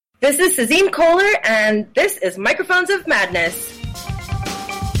This is Sazim Kohler, and this is Microphones of Madness.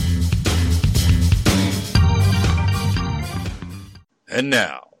 And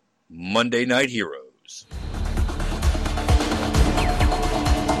now, Monday Night Heroes.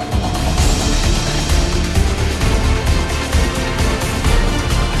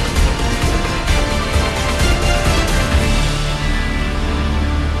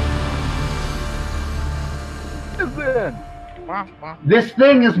 This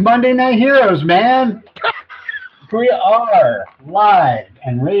thing is Monday Night Heroes, man. We are live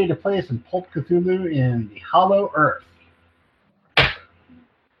and ready to play some Pulp Cthulhu in the Hollow Earth.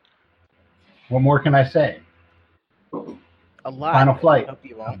 What more can I say? A lot. Final Flight of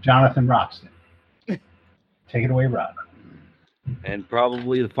Jonathan Roxton. Take it away, Rob. And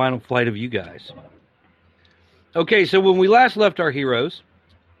probably the final flight of you guys. Okay, so when we last left our heroes,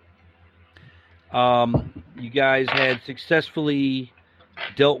 you guys had successfully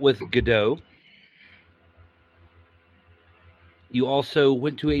dealt with Godot. You also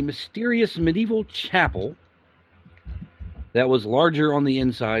went to a mysterious medieval chapel that was larger on the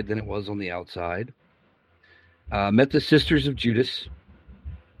inside than it was on the outside. Met the Sisters of Judas.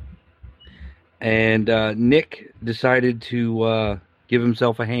 And Nick decided to give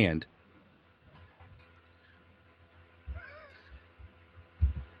himself a hand.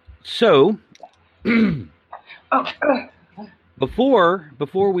 So, before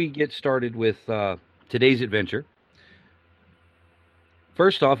we get started with today's adventure,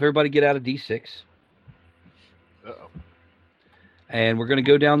 first off, everybody get out a D6. Uh-oh. And we're going to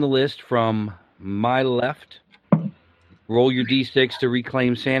go down the list from my left. Roll your D6 to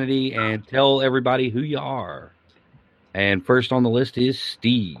reclaim sanity and tell everybody who you are. And first on the list is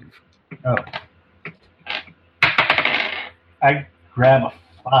Steve. Oh. I grab a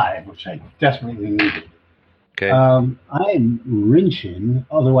 5, which I desperately needed. Okay. I'm Rinchin,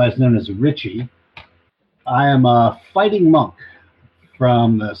 otherwise known as Richie. I am a fighting monk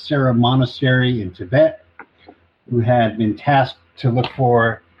from the Sera Monastery in Tibet who had been tasked to look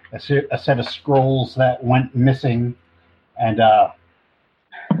for a set of scrolls that went missing. And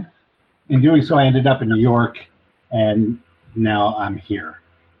in doing so, I ended up in New York, and now I'm here.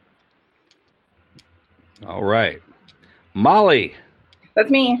 All right. Molly. That's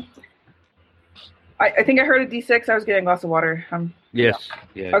me. I think I heard a D6. I was getting a glass of water. Yes.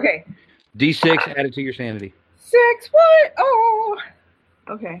 Yeah. Okay. D6, add it to your sanity. 6, what? Oh.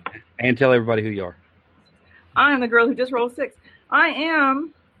 Okay. And tell everybody who you are. I am the girl who just rolled 6. I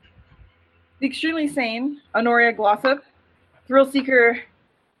am the extremely sane Honoria Glossop, thrill seeker,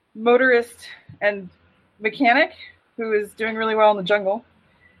 motorist, and mechanic who is doing really well in the jungle.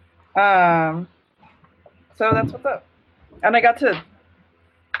 So that's what's up. And I got to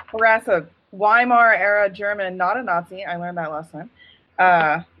harass a Weimar-era German, not a Nazi. I learned that last time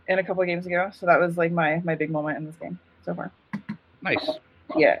in a couple of games ago. So that was like my big moment in this game so far. Nice.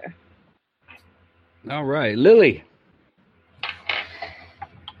 Yeah. All right. Lily.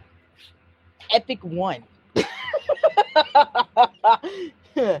 Epic 1.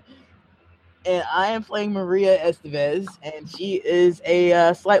 And I am playing Maria Estevez, and she is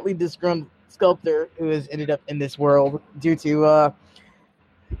a slightly disgruntled sculptor who has ended up in this world due to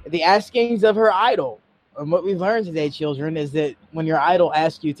the askings of her idol. And what we've learned today, children, is that when your idol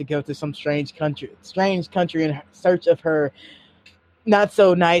asks you to go to some strange country in search of her not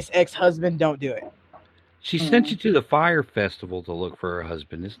so nice ex-husband, don't do it. She sent you to the fire festival to look for her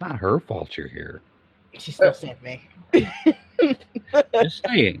husband. It's not her fault you're here. She still sent me. Just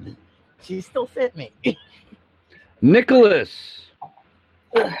saying. She still sent me. Nicholas.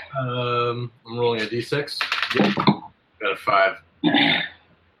 I'm rolling a D6. Got a 5.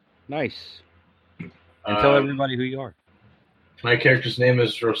 Nice. And tell everybody who you are. My character's name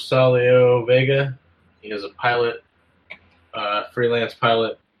is Rosalio Vega. He is a pilot, freelance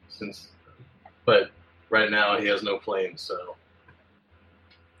pilot, but right now he has no plane, so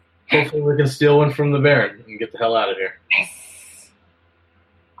hopefully we can steal one from the Baron and get the hell out of here.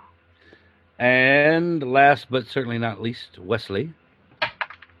 And last but certainly not least, Wesley.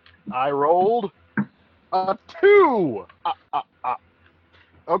 I rolled a 2.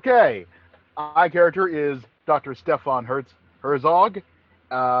 Okay. My character is Dr. Stefan Herzog.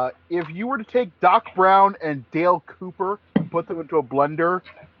 If you were to take Doc Brown and Dale Cooper and put them into a blender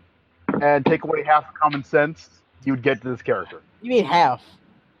and take away half the common sense, you would get to this character. You mean half?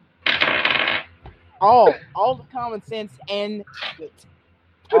 All the common sense and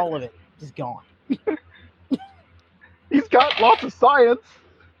all of it is gone. He's got lots of science.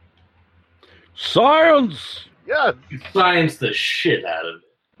 Science! Yes. You science the shit out of it.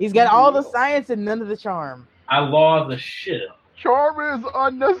 He's got all the science and none of the charm. I law the shit out of Charm is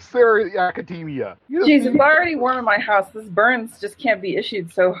unnecessary, academia. You just Jeez, need- it's already warm in my house. This burns just can't be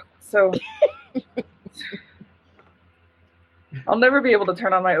issued. So I'll never be able to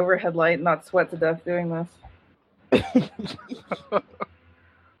turn on my overhead light and not sweat to death doing this.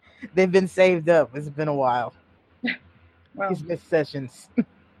 They've been saved up. It's been a while. Well, These missed sessions.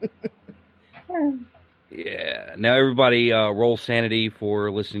 Yeah. Now everybody roll sanity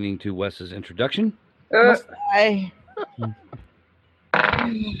for listening to Wes's introduction. Must I?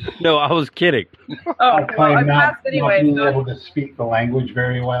 No, I was kidding. oh, I well, claim I not, passed anyway. not being So able to speak the language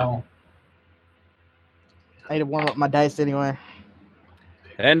very well. I had to warm up my dice anyway.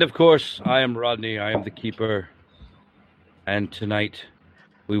 And of course, I am Rodney. I am the keeper. And tonight,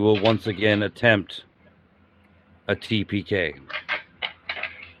 we will once again attempt a TPK.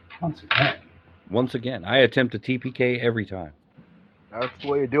 Once again. Once again, I attempt a TPK every time. That's the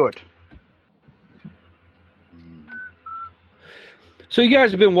way you do it. So you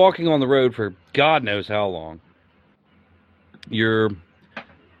guys have been walking on the road for God knows how long. Your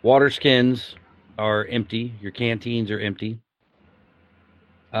water skins are empty. Your canteens are empty.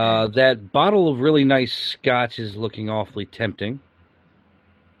 That bottle of really nice scotch is looking awfully tempting.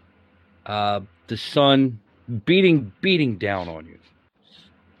 The sun beating down on you.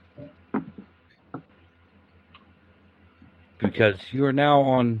 Because you are now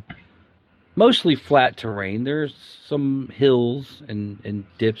on mostly flat terrain. There's some hills and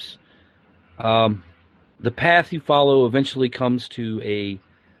dips. The path you follow eventually comes to a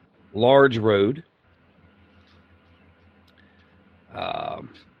large road.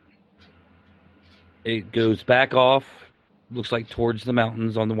 It goes back off, looks like towards the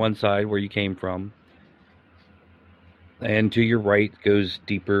mountains on the one side where you came from. And to your right goes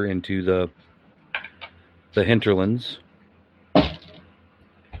deeper into the hinterlands.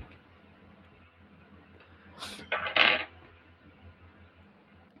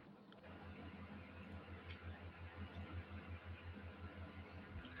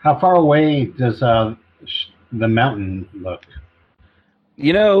 How far away does the mountain look?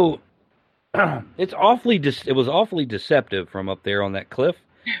 You know, it was awfully deceptive from up there on that cliff.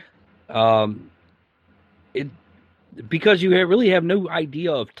 Because you really have no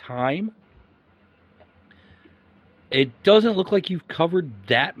idea of time. It doesn't look like you've covered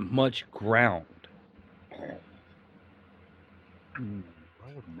that much ground.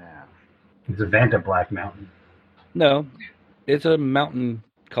 It's a Vanta Black Mountain. No, it's a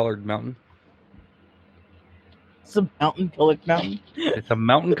mountain-colored mountain. It's a mountain-colored mountain. It's a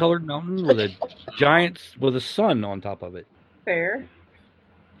mountain-colored mountain with a sun on top of it. fair.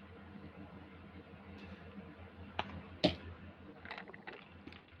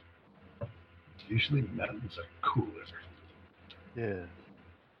 Usually mountains are cooler. Yeah.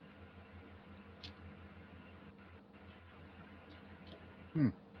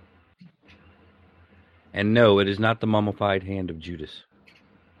 And no, it is not the mummified hand of Judas.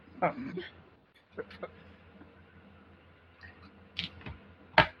 Oh.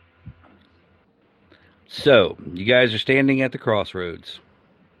 So, you guys are standing at the crossroads.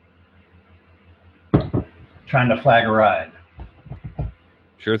 Trying to flag a ride.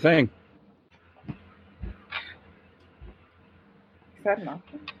 Sure thing. Is that an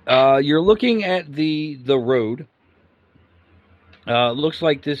option? You're looking at the road. Looks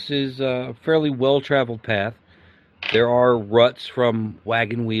like this is a fairly well-traveled path. There are ruts from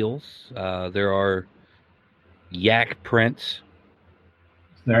wagon wheels. There are yak prints.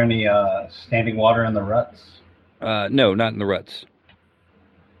 Is there any standing water in the ruts? No, not in the ruts.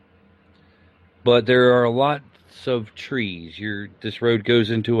 But there are lots of trees. This road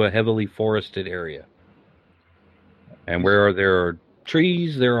goes into a heavily forested area. And where there are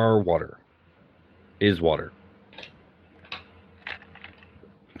trees, there are water. Is water.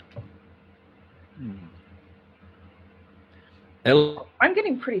 I'm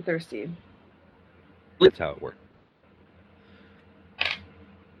getting pretty thirsty. That's how it works.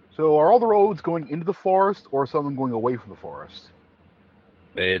 So are all the roads going into the forest, or some of them going away from the forest?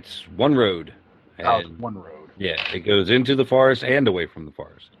 It's one road. Oh, it's And, one road. yeah, it goes into the forest and away from the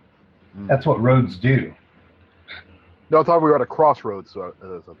forest. That's what roads do. No, I thought we were at a crossroads. So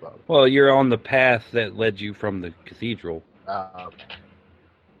that's what I thought. Well, you're on the path that led you from the cathedral,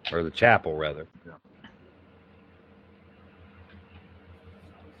 or the chapel, rather. Yeah.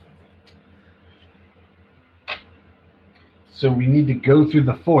 So we need to go through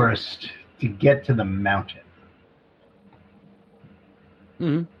the forest to get to the mountain.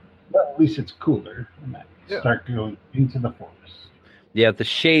 Mm-hmm. Well, at least it's cooler. And I Yeah. start going into the forest. Yeah, the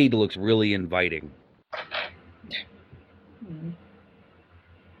shade looks really inviting.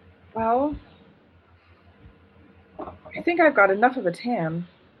 Well, I think I've got enough of a tan.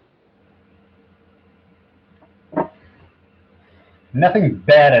 Nothing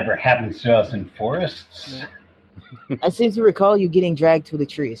bad ever happens to us in forests. I seem to recall you getting dragged through the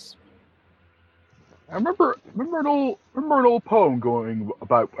trees. I remember an old poem going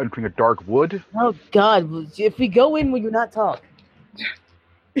about entering a dark wood. Oh God! If we go in, will you not talk?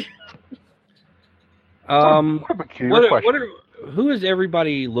 What a peculiar question. Who is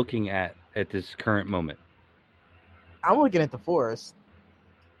everybody looking at this current moment? I'm looking at the forest.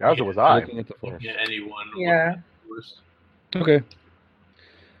 As was I. Looking at the forest. Yeah, anyone. Yeah. Okay.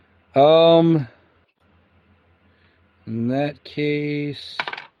 In that case,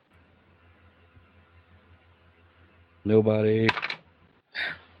 nobody.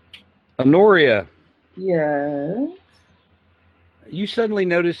 Honoria, Yes. you suddenly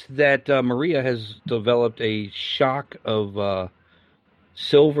notice that Maria has developed a shock of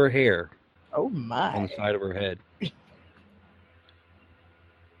silver hair Oh on my! the side of her head.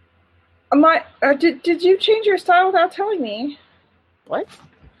 Did you change your style without telling me? What?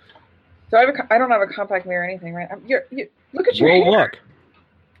 So I don't have a compact mirror or anything, right? You look at your Roll hair. luck.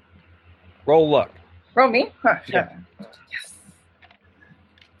 Roll luck. Roll me? Huh, Yeah. Yes.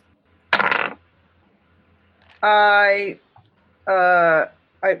 I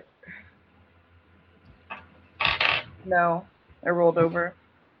no. I rolled over.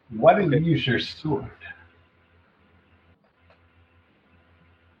 Why don't you use your sword?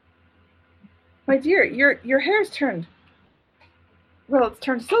 My dear, your hair's turned. Well, it's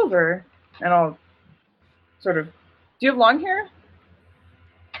turned silver, and I'll sort of. Do you have long hair?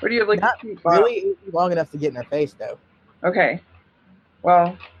 Or do you have like Not a cute bob? really long enough to get in her face, though. Okay.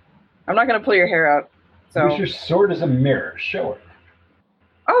 Well, I'm not gonna pull your hair out. So. Use your sword as a mirror. Show her.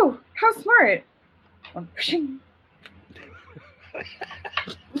 Oh, how smart!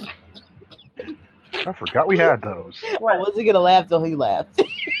 I forgot we had those. I wasn't gonna laugh till he laughed.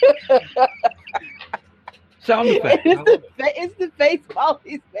 Sound effect. It's the face Paul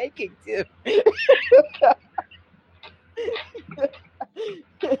he's making too.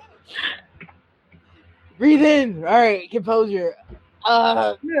 Breathe in. All right, composure.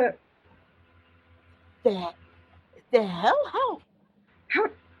 Yeah. The hell? How?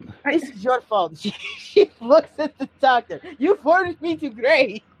 This is your fault. She looks at the doctor. You forced me to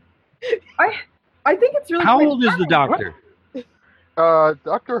gray. I think it's really. How quite old is the funny. doctor?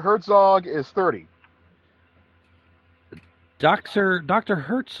 Dr. Herzog is 30. Dr.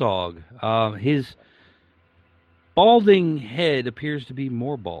 Herzog. His balding head appears to be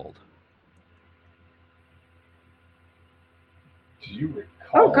more bald. Do you recall?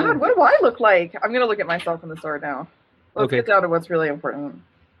 Oh God, what do I look like? I'm gonna look at myself in the sword now. Let's Okay. get down to what's really important.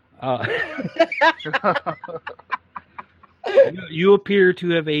 You appear to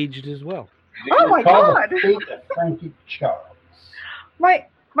have aged as well. Do you Oh my recall God. the fate of Frankie Charles? My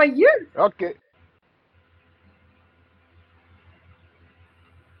youth. Okay.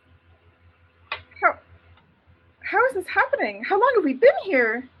 How is this happening? How long have we been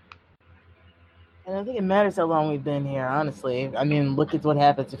here? I don't think it matters how long we've been here, honestly. I mean, look at what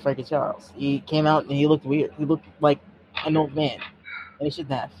happened to Frankie Charles. He came out and he looked weird. He looked like an old man. And he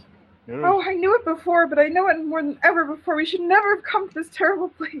shouldn't have. Oh, I knew it before, but I know it more than ever before. We should never have come to this terrible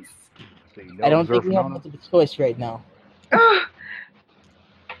place. I don't think we have much of a choice right now. Ugh.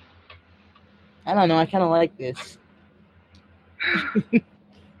 I don't know. I kind of like this.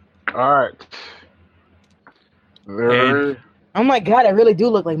 All right. Very. Oh my God, I really do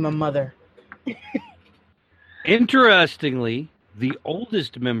look like my mother. Interestingly, the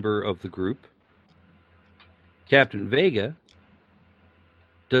oldest member of the group, Captain Vega,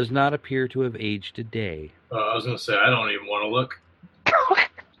 does not appear to have aged a day. I was gonna say I don't even want to look.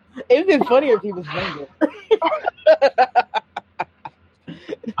 It'd been funnier if he was younger.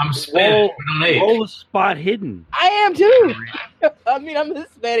 I'm Spanish. We don't age. Roll a spot hidden. I am too. I mean, I'm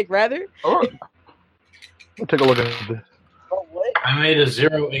Hispanic, rather. Oh. We'll take a look at this. Oh, what? I made a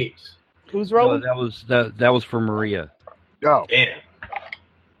 08. Who's No, rolling? that was for Maria. Oh. Damn.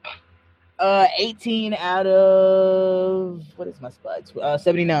 18 out of what is my spot?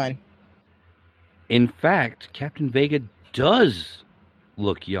 79. In fact, Captain Vega does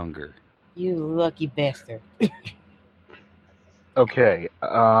look younger. You lucky bastard. Okay.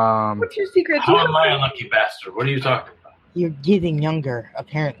 What's your secret? How am I a lucky bastard? What are you talking about? You're getting younger,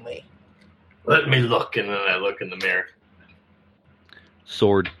 apparently. Let me look, and then I look in the mirror.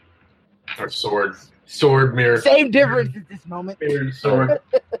 Sword. Or sword mirror. Same difference at this moment. Mirror and sword.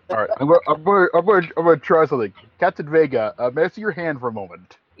 All right. I'm going to try something. Captain Vega, may I see your hand for a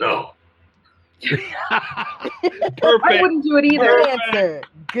moment? No. I Perfect. wouldn't do it Good either. answer.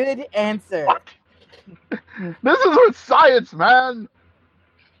 Good answer. What? This is with science, man.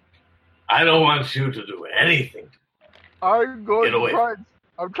 I don't want you to do anything. I'm going Get away. to try.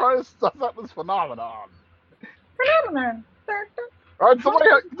 I'm trying to stuff out this phenomenon. Phenomenon. All right,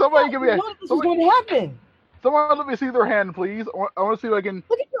 somebody give me a. What is going to happen? Someone let me see their hand, please. I want to see if I can.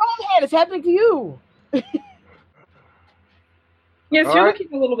 Look at your own hand. It's happening to you. Yes, All you're right.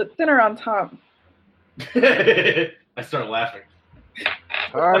 looking a little bit thinner on top. I start laughing.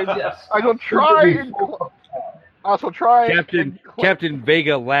 All right, I shall try. I shall try. Captain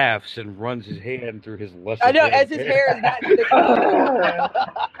Vega laughs and runs his hand through his luscious I know, hair. as his hair is not thick.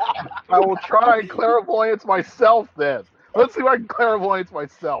 I will try and clairvoyance myself then. Let's see if I can clairvoyance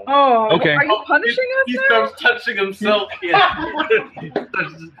myself. Oh, Okay. Are you punishing He us now? starts touching himself. You know,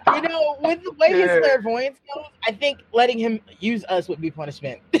 with the way his Yeah. clairvoyance goes, I think letting him use us would be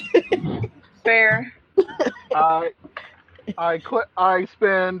punishment. Fair. I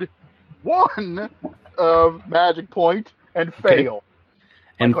spend 1 of magic point and fail.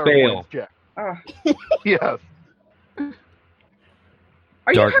 And my fail. clairvoyance check. Oh. Yes.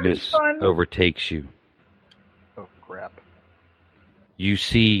 Are Darkness you having fun? overtakes you. Oh crap. You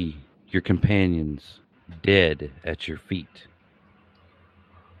see your companions dead at your feet.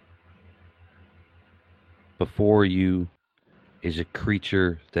 Before you is a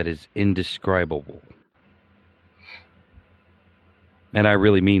creature that is indescribable. And I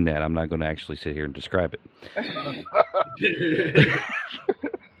really mean that. I'm not going to actually sit here and describe it.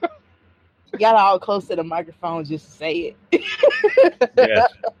 You got all close to the microphone just to say it.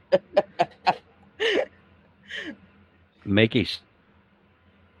 Yes. Make a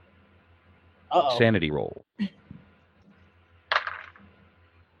Uh-oh. sanity roll.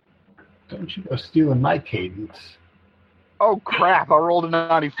 Don't you go stealing my cadence. Oh crap! I rolled a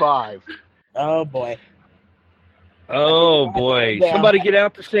 95. Oh, boy. Oh boy. Yeah. Somebody get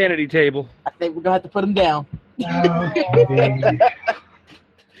out the sanity table. I think we're going to have to put him down. Okay.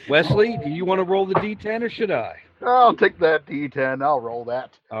 Wesley, do you want to roll the D10 or should I? I'll take that D10. I'll roll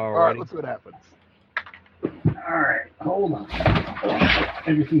that. All All right, right. let's see what happens. All right, hold on.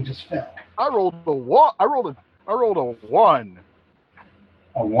 Everything just fell. I rolled a 1. I rolled a 1.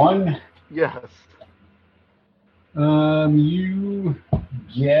 A 1. Yes.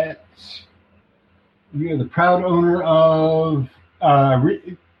 You're the proud owner of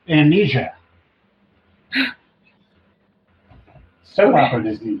amnesia. Soap opera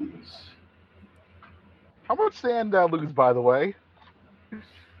disease. How much sand did I lose, by the way?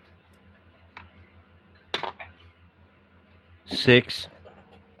 6.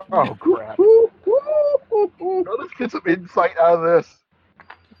 Oh crap! Woo, woo, woo, woo. No, let's get some insight out of this.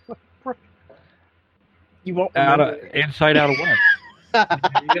 You won't Out remember. of, inside out of what?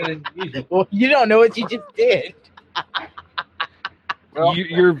 Well, you don't know what you just did. Well,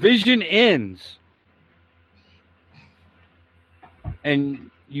 Your vision ends.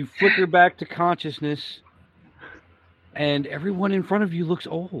 And you flicker back to consciousness. And everyone in front of you looks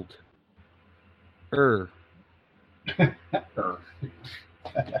old.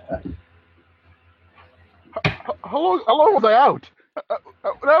 how long was I out?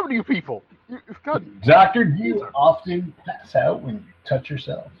 What happened to you people? You've got Doctor, do you often pass out when you touch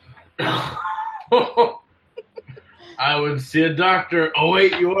yourself? I would see a doctor. Oh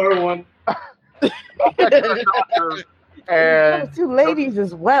wait, you are one. doctor, and Two ladies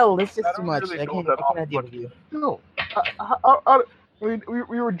as well. It's just I too don't much. really I know can't, that I cannot deal with you. no. I mean,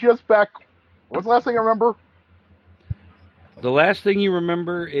 we were just back. What's the last thing I remember? The last thing you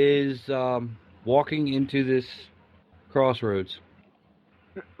remember is walking into this crossroads.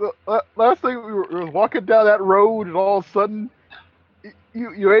 The last thing we were walking down that road, and all of a sudden,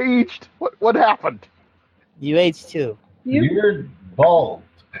 you aged. What happened? You aged too. You're bald.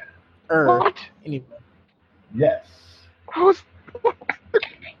 What? Anyway. Yes. How is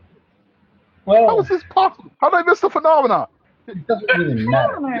Well, this possible? How did I miss the phenomena? it doesn't really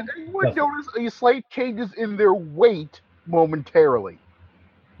matter. Did anyone notice a slight changes in their weight momentarily?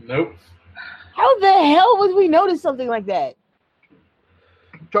 Nope. How the hell would we notice something like that?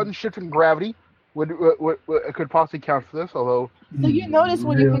 Sudden shift in gravity would could possibly count for this, although So you notice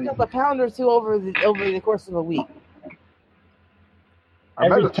when you Really? pick up a pound or two over the course of a week. I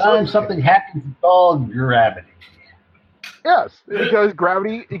Every remember time something happens, it's all gravity. yes, because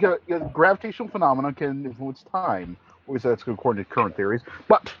gravitational phenomena can influence time. At least that's according to current theories.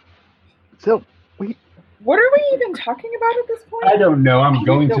 But still, What are we even talking about at this point? I don't know. I'm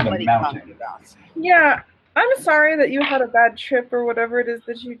going to What the are you mountain. talking about? Yeah, I'm sorry that you had a bad trip or whatever it is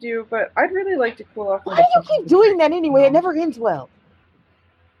that you do, but I'd really like to cool off. Why do you keep doing that anyway? It never ends well.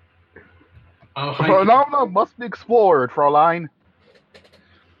 Oh, the phenomena must be explored, Fraulein.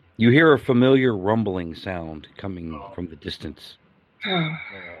 You hear a familiar rumbling sound coming from the distance. It's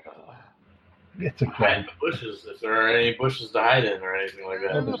a Hide in cat. the bushes, if there are any bushes to hide in or anything like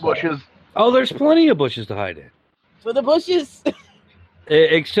In the that. bushes. Oh, there's plenty of bushes to hide in. For the bushes.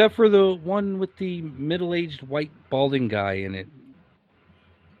 Except for the one with the middle-aged white balding guy in it.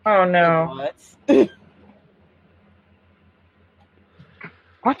 Oh no. What?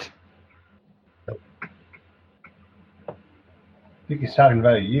 What? I think he's talking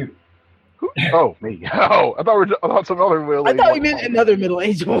about you. Oh, me. Oh, I thought some other Will. I thought you meant another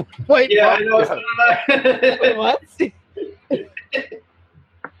middle-aged one. Wait, Yeah, what? I know. What?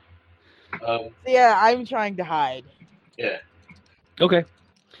 Yeah, Um, I'm trying to hide. yeah, Okay.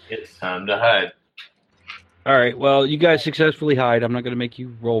 it's time to hide. All right. Well, you guys successfully hide. I'm not going to make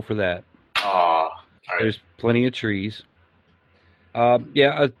you roll for that. Aw. All right. There's plenty of trees.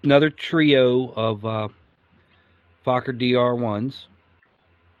 Yeah, another trio of Fokker DR1s,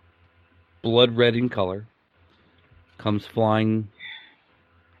 blood red in color, comes flying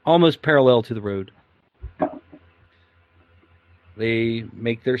almost parallel to the road. They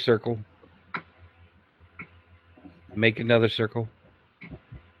make their circle, make another circle,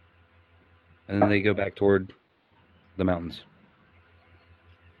 and then they go back toward the mountains.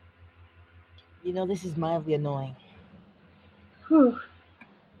 You know, this is mildly annoying. Whew.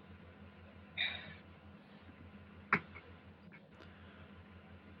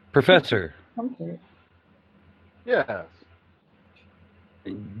 Professor, Okay. Yes.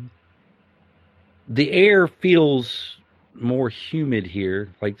 the air feels more humid here,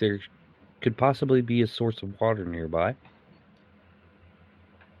 like there could possibly be a source of water nearby.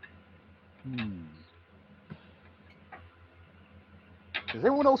 Does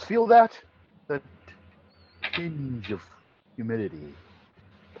anyone else feel that? That tinge of humidity,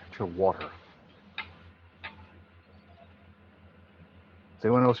 extra water. Does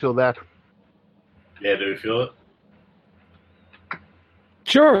anyone else feel that? Yeah, do we feel it?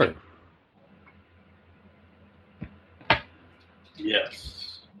 Sure.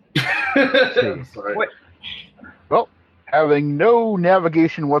 Yes. Sorry. What? Well, having no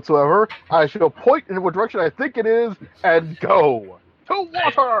navigation whatsoever, I shall point in what direction I think it is and go to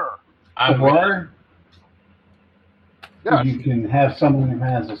water. I'm ready. Or Yes. you can have someone who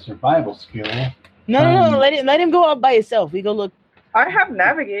has a survival skill. No. Let him go out by himself. We go look. I have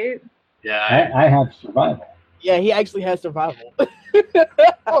navigate. Yeah, I have survival. Yeah, he actually has survival.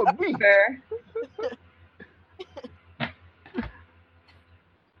 Oh, me. Fair.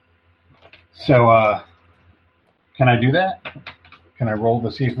 So, can I do that? Can I roll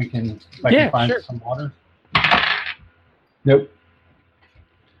to see if I Yeah, can find sure. some water? Nope.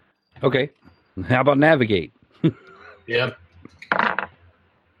 Okay. How about navigate? Yep.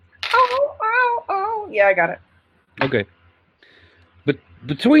 Oh. Yeah, I got it. Okay. But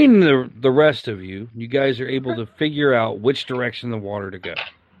between the rest of you, you guys are able to figure out which direction the water to go.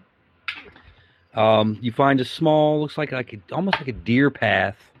 You find a small, looks like almost like a deer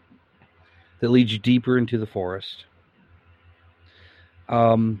path that leads you deeper into the forest.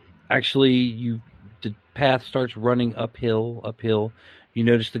 Actually, the path starts running uphill. You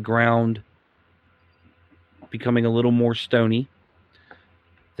notice the ground becoming a little more stony.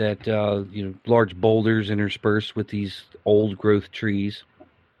 That large boulders interspersed with these old growth trees,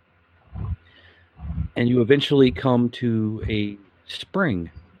 and you eventually come to a spring.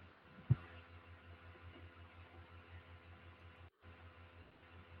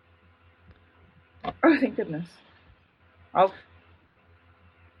 Oh, thank goodness. I'll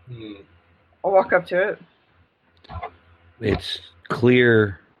Hmm. walk up to it. It's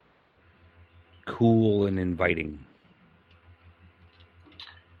clear, cool, and inviting.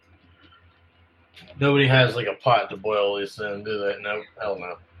 Nobody has like a pot to boil these in, do they? No, hell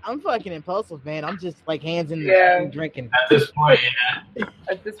no. I'm fucking impulsive, man. I'm just like hands in the Yeah. drinking. At this point, yeah.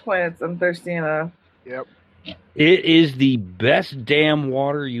 At this point, I'm thirsty enough. Yep. It is the best damn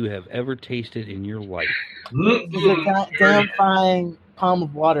water you have ever tasted in your life. This is a damn fine palm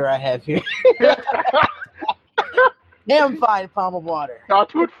of water I have here. Damn fine palm of water. Got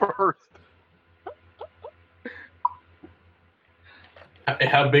to it first.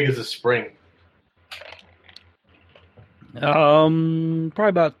 How big is the spring? Probably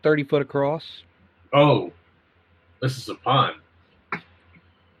about 30 foot across. Oh, this is a pond.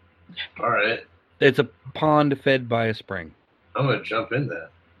 All right, It's a pond fed by a spring. I'm gonna jump in that.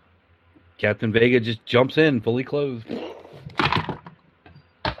 Captain Vega just jumps in, fully clothed. Do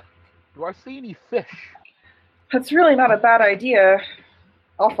I see any fish? That's really not a bad idea.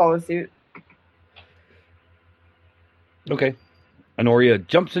 I'll follow suit. Okay. Honoria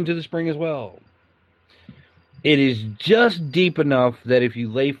jumps into the spring as well. It is just deep enough that if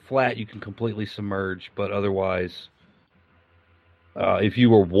you lay flat, you can completely submerge. But otherwise, if you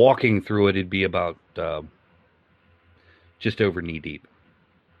were walking through it, it'd be about just over knee deep.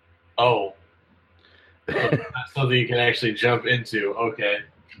 Oh. So that you can actually jump into. Okay.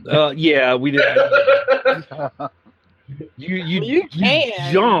 Yeah, we did. You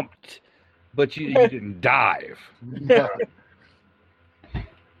can. jumped, but you didn't dive. Yeah.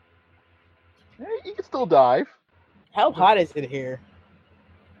 You can still dive. How hot is it here?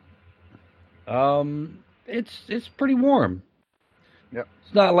 It's pretty warm. Yep.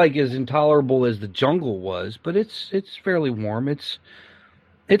 It's not like as intolerable as the jungle was, but it's fairly warm. It's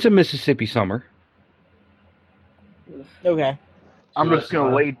a Mississippi summer. Okay. I'm just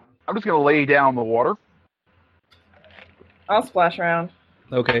gonna lay down in the water. I'll splash around.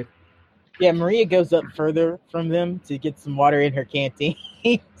 Okay. Yeah, Maria goes up further from them to get some water in her canteen.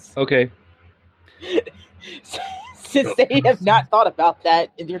 Okay. Since they have not thought about that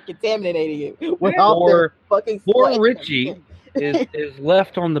and they're contaminating it with all their fucking Poor sweat. Richie is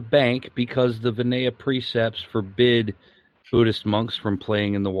left on the bank because the Vinaya precepts forbid Buddhist monks from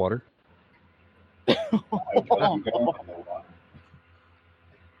playing in the water.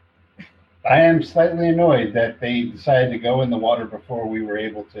 I am slightly annoyed that they decided to go in the water before we were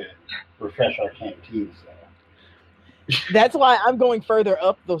able to refresh our canteens. That's why I'm going further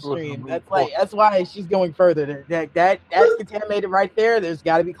up the stream. That's why she's going further. That's contaminated right there. There's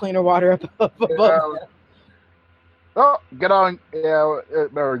got to be cleaner water up above. Oh, get on. Yeah,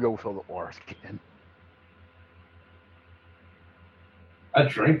 better go fill the water again. I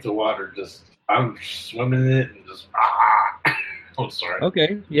drink the water. I'm swimming in it and just. I'm sorry.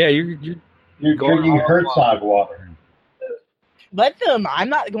 Okay. Yeah, you're drinking Herzog water. Let them. I'm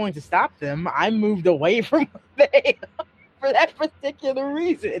not going to stop them. I moved away from they for that particular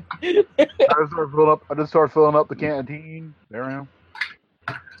reason. I just started filling up the canteen. There I am.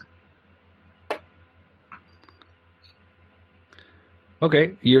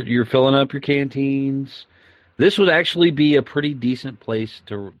 Okay, you're filling up your canteens. This would actually be a pretty decent place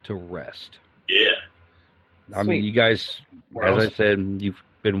to rest. Yeah. I mean, you guys, as I said, you've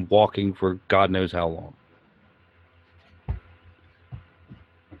been walking for God knows how long.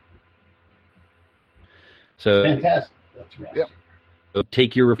 So Fantastic. Let's rest. Yep. So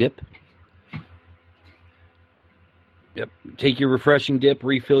take your dip. Yep. Take your refreshing dip,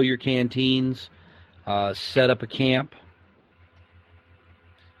 refill your canteens, set up a camp.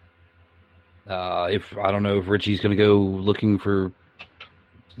 If I don't know if Richie's going to go looking for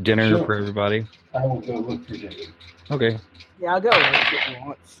dinner for everybody. I will go look for dinner. Okay. Yeah, I'll go if you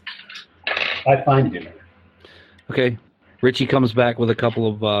want. I find dinner. Okay. Richie comes back with a couple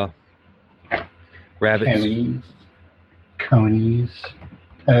of rabbits. Conies.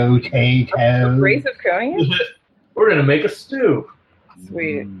 Potato. Brace of conies? We're going to make a stew.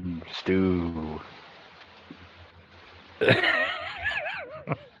 Sweet. Stew.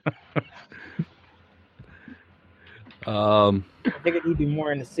 I think he'd be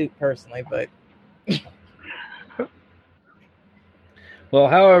more in the soup personally, but well,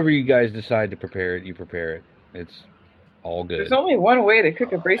 however you guys decide to prepare it, you prepare it. It's all good. There's only one way to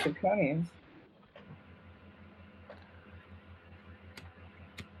cook a brace of conies.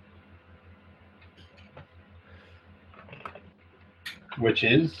 Which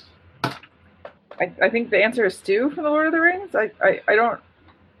is? I think the answer is stew from the Lord of the Rings. I don't.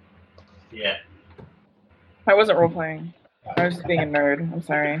 Yeah. I wasn't role playing. I was just being a nerd. I'm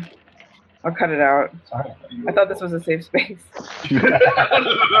sorry. I'll cut it out. Sorry. I thought this was a safe space.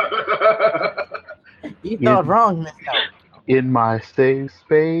 you thought wrong, Miss Note. In my safe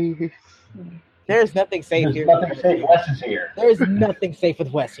space. There's nothing safe There's here. nothing safe. Wes is here. There's nothing safe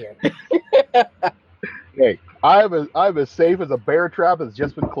with Wes here. Hey, I'm as safe as a bear trap that's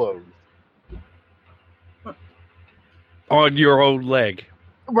just been closed. On your own leg.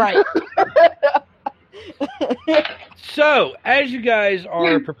 Right. So, as you guys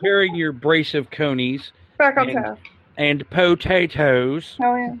are preparing your brace of conies Back on task. and potatoes,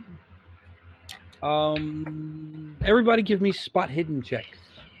 Hell yeah. everybody give me spot hidden checks.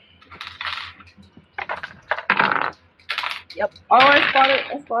 Yep. Oh, I spot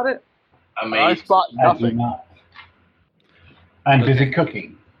it. I spot I do nothing. not. I'm busy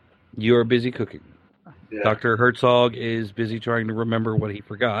cooking. You're busy cooking. Yeah. Dr. Herzog is busy trying to remember what he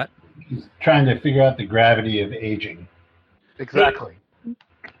forgot. He's trying to figure out the gravity of aging. Exactly.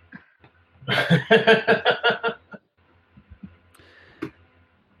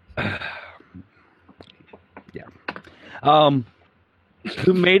 Yeah.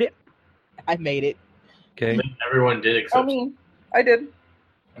 Who made it? I made it. Okay. Everyone did Oh, except me. I did.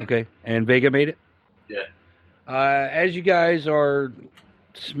 Okay. And Vega made it? Yeah. As you guys are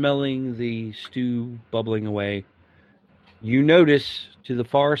smelling the stew bubbling away, you notice to the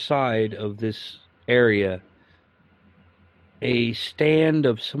far side of this area a stand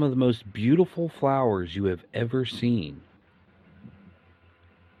of some of the most beautiful flowers you have ever seen.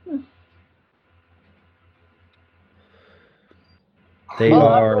 They Well,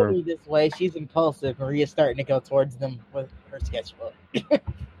 are... I'm this way. She's impulsive. Maria's starting to go towards them with her sketchbook.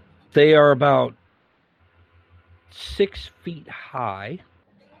 They are about 6 feet high.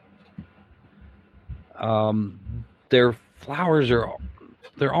 Their flowers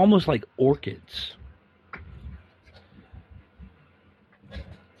they're almost like orchids.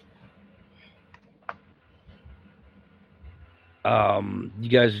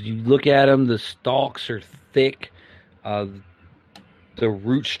 You look at them, the stalks are thick. The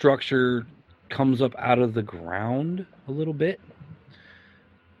root structure comes up out of the ground a little bit.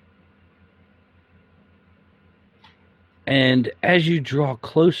 And as you draw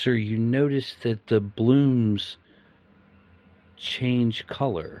closer, you notice that the blooms change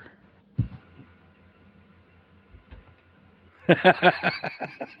color.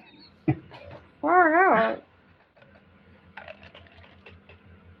 Far out.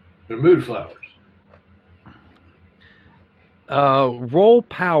 They're mood flowers. Roll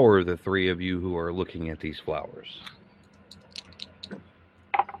power, the three of you who are looking at these flowers.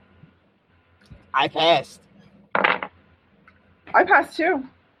 I passed. I passed too.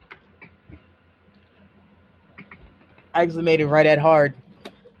 I actually made it right at hard.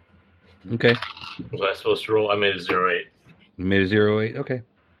 Okay. Was I supposed to roll? I made a 0.8. You made a 0.8? Okay.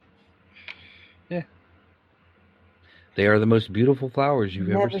 Yeah. They are the most beautiful flowers you've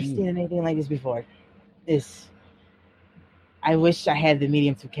ever Never seen. seen anything like this before. I wish I had the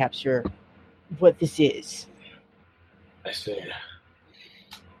medium to capture what this is. I say,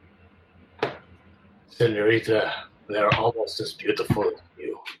 Senorita, they're almost as beautiful as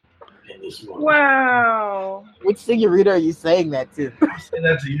you in this moment. Wow. Which senorita are you saying that to? I say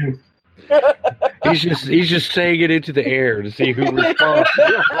that to you. He's just saying it into the air to see who responds.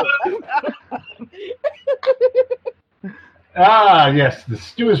 Yes, the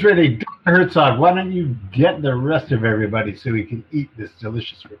stew is ready. Dr. Herzog, why don't you get the rest of everybody so we can eat this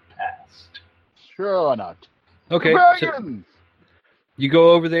delicious repast? Sure not. Okay. So Dragons! you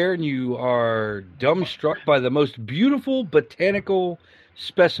go over there and you are dumbstruck by the most beautiful botanical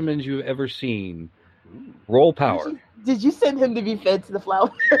specimens you've ever seen. Roll power. Did you send him to be fed to the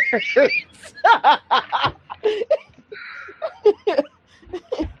flowers?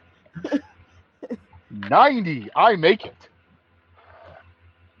 90. I make it.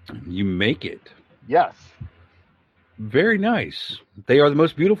 You make it. Yes. Very nice. They are the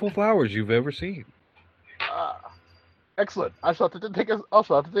most beautiful flowers you've ever seen. Excellent. I also have to take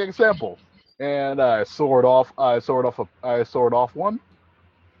a sample, and I sword off one.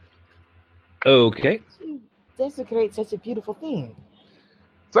 Okay. You desecrate such a beautiful thing.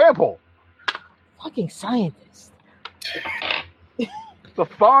 Sample. Fucking scientist. The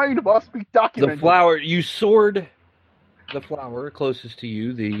find must be The documented. flower, you sword the flower closest to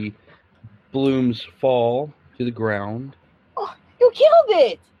you. The blooms fall to the ground Oh, you killed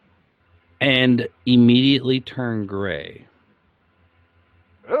it! and immediately turn gray.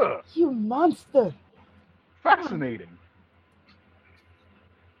 Ugh, You monster! fascinating.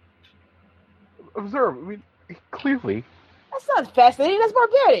 Observe. I mean, clearly, That's not fascinating, that's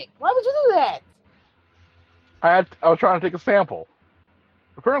barbaric. Why would you do that? I was trying to take a sample.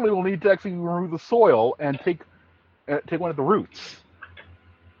 Apparently, we'll need to actually remove the soil and take one of the roots.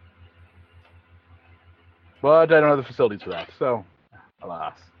 But I don't have the facilities for that, so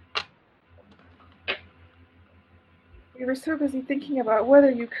alas. You were so busy thinking about whether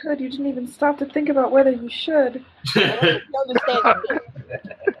you could, you didn't even stop to think about whether you should. I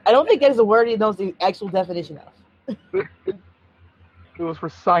don't think that is a word he knows the actual definition of. It was for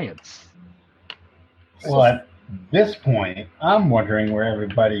science. Well, at this point, I'm wondering where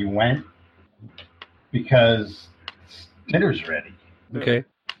everybody went because dinner's ready. Okay.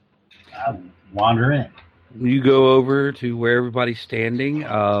 I'll wander in. You go over to where everybody's standing.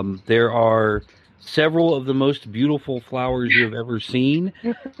 There are several of the most beautiful flowers you have ever seen.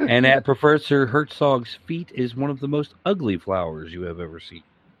 And at Professor Herzog's feet is one of the most ugly flowers you have ever seen.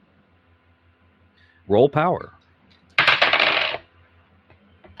 Roll power.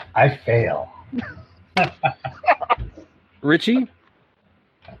 I fail. Richie?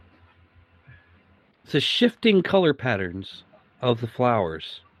 The shifting color patterns of the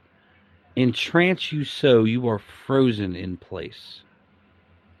flowers entrance you so you are frozen in place.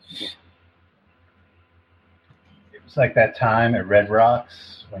 It was like that time at Red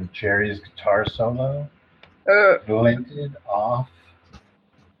Rocks when Jerry's guitar solo Glinted off.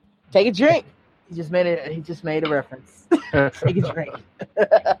 Take a drink. He just made a reference. Take a drink.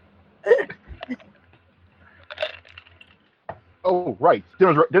 Oh, right.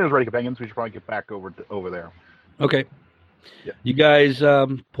 Dinner's ready, companions. We should probably get back over there. Okay. Yeah. You guys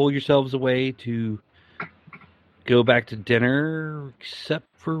pull yourselves away to go back to dinner, except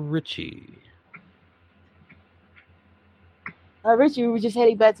for Richie. Richie, we were just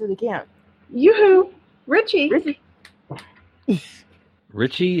heading back to the camp. Yoo-hoo! Richie!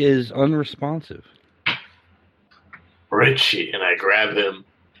 Richie is unresponsive. Richie, and I grab him.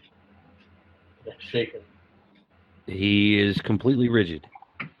 I shake him. He is completely rigid.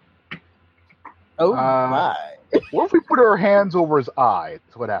 Oh my! What if we put our hands over his eyes?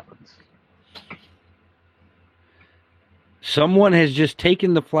 What happens? Someone has just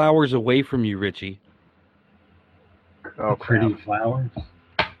taken the flowers away from you, Richie. Oh, Pretty crap. flowers.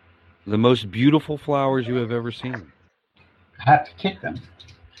 The most beautiful flowers you have ever seen. I have to kick them.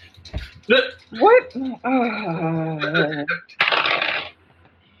 What?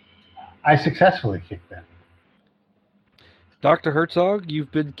 I successfully kicked them. Dr. Herzog,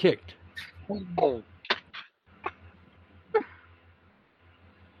 you've been kicked. All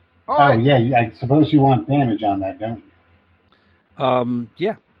Oh, right. yeah. I suppose you want damage on that, don't you?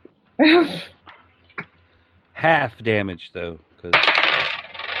 Yeah. Half damage, though, because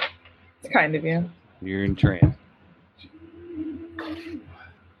It's kind of you. you're in trance.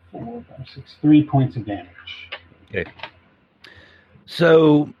 4, 5, 6, 3 points of damage. Okay.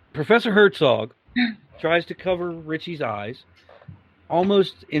 So, Professor Herzog tries to cover Richie's eyes.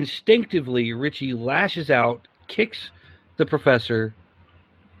 Almost instinctively, Richie lashes out, kicks the professor,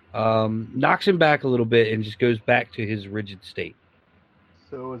 knocks him back a little bit, and just goes back to his rigid state.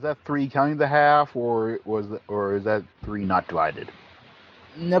 So is that 3 counting the half, or is that 3 not divided?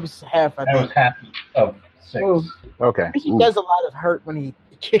 That was half, I That was think. half of 6. Ooh. Okay. He Ooh. does a lot of hurt when he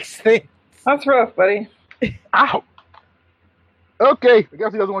kicks things. That's rough, buddy. Ow. Okay. I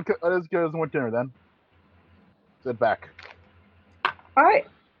guess he doesn't want dinner then. Sit back.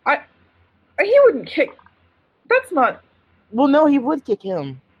 He wouldn't kick. That's not. Well, no, he would kick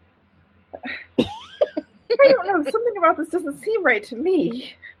him. I don't know. Something about this doesn't seem right to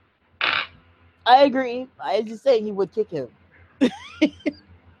me. I agree. I just say he would kick him.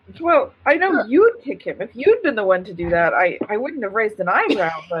 Well, I know you'd kick him. If you'd been the one to do that, I wouldn't have raised an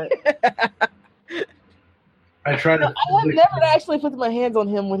eyebrow, but I try to. I have never actually put my hands on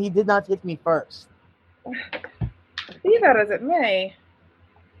him when he did not hit me first. be that as it may,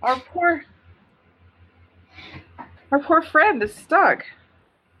 our poor friend is stuck.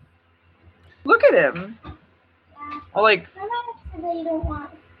 Look at him. I'll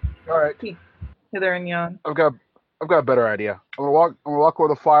All right. hither and yon. I've got a better idea. I'm gonna walk over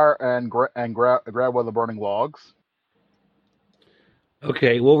the fire and grab one of the burning logs.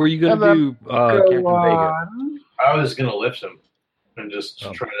 Okay, what were you going And to do, Captain Vega? on. I was gonna lift him and just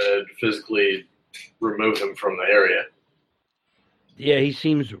try to physically remove him from the area. Yeah, he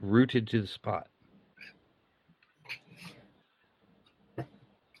seems rooted to the spot.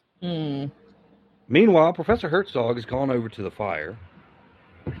 Hmm. Meanwhile, Professor Herzog has gone over to the fire.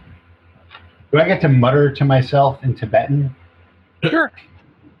 Do I get to mutter to myself in Tibetan? Sure.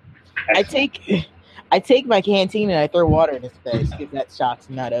 I take my canteen and I throw water in his face because that shocks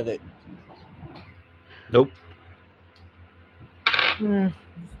him out of it. Nope. Hmm.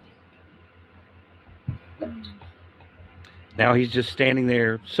 Now he's just standing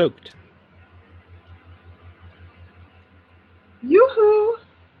there soaked. Yoo-hoo!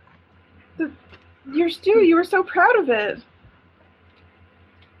 Your stew, you were so proud of it.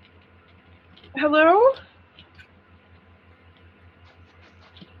 Hello?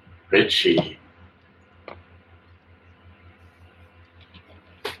 Richie.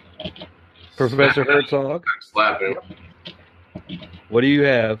 Professor Herzog, Slap him. what do you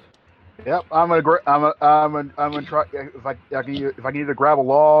have? Yep, I'm gonna try if I can either grab a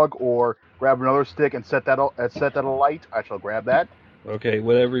log or grab another stick and set that alight. I shall grab that. Okay,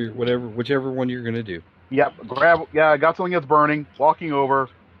 whichever one you're going to do. Yep, I got something that's burning. Walking over,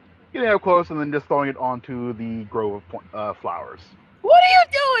 getting up close, and then just throwing it onto the grove of flowers. What are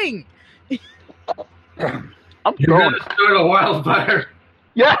you doing? I'm You're throwing gonna it. start a wildfire.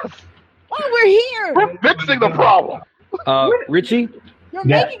 Yes, Why we're here? we're fixing the problem. Richie, You're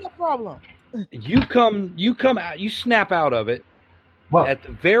Yeah. making a problem. you come out, you snap out of it. Well, At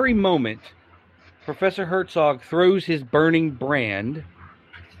the very moment, Professor Herzog throws his burning brand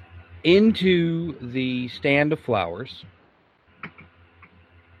into the stand of flowers,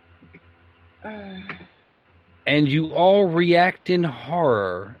 and you all react in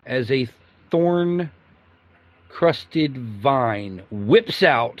horror as a thorn crusted vine whips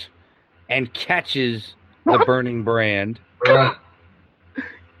out and catches the burning brand. Run.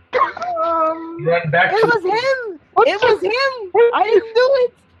 Run back It to was him. It was him. I didn't do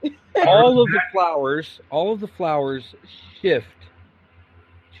it. All of the flowers shift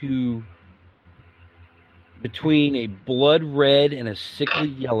to between a blood red and a sickly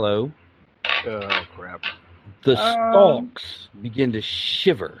yellow. Oh, crap. The stalks begin to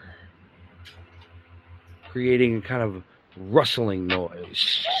shiver, creating a kind of rustling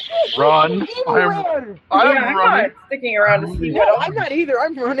noise. Run. I'm I'm running. not sticking around to see No, what else. I'm not either.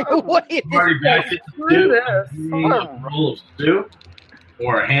 I'm running away. Marty back to Screw stew. this. A roll of stew,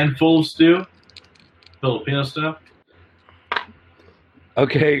 or a handful of stew, Filipino stuff.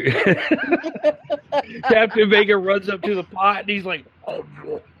 Okay. Captain Vega runs up to the pot and he's like,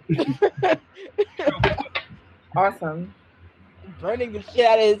 Awesome. Burning the shit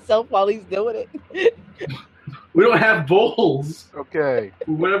out of himself while he's doing it. We don't have bowls. Okay.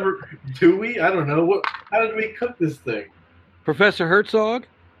 Whatever. Do we? I don't know. What? How did we cook this thing? Professor Herzog,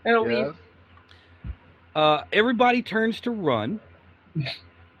 It'll Yes. leave. everybody turns to run,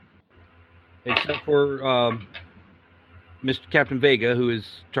 except for Mr. Captain Vega, who is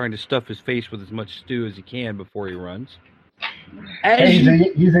trying to stuff his face with as much stew as he can before he runs. Hey,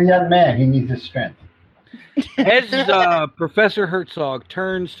 he's a young man. He needs his strength. As Professor Herzog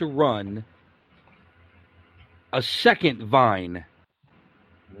turns to run, a second vine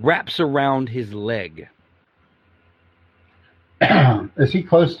wraps around his leg Is he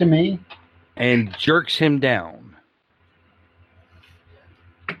close to me? and jerks him down.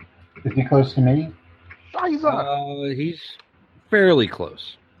 Is he close to me? He's fairly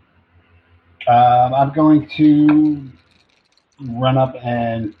close. I'm going to run up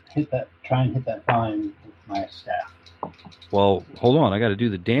and try and hit that vine with my staff. Well, hold on. I got to do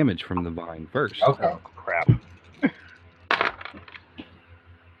the damage from the vine first. Okay. Oh, crap.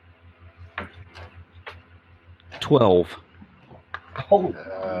 12. Oh,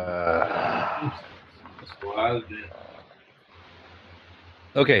 That's what I did.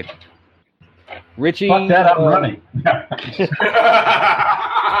 Okay. Richie. fuck that! I'm running.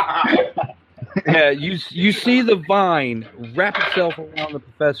 Yeah, you see the vine wrap itself around the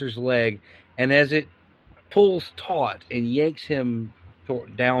professor's leg, and as it pulls taut and yanks him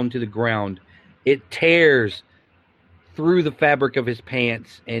down to the ground, it tears through the fabric of his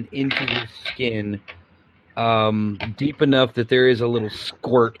pants and into his skin, deep enough that there is a little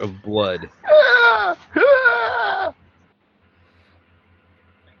squirt of blood.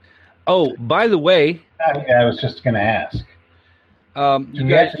 Oh, by the way, I was just going to ask. you we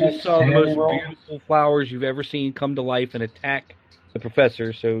guys have to make just saw the sanity most rolls? beautiful flowers you've ever seen come to life and attack the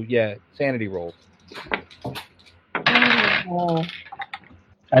professor. So yeah, sanity roll. Oh,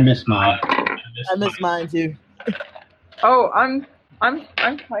 I missed mine. I missed mine too. I'm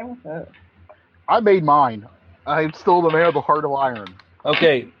fine with it. I made mine. I'm still the man of the heart of iron.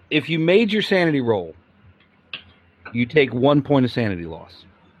 Okay, if you made your sanity roll, you take 1 point of sanity loss.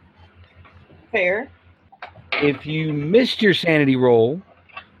 Fair. If you missed your sanity roll,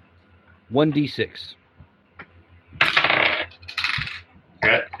 1d6.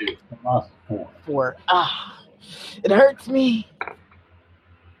 Got two. I lost 4. 4. It hurts me.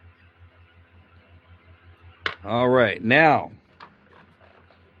 All right, now,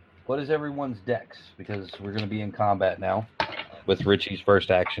 what is everyone's dex? Because we're going to be in combat now with Richie's first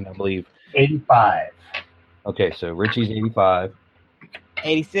action, I believe. 85. Okay, so Richie's 85.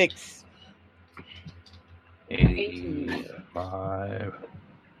 86. 85.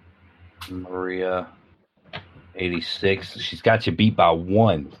 Maria, 86. She's got you beat by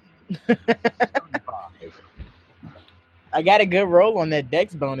 1. I got a good roll on that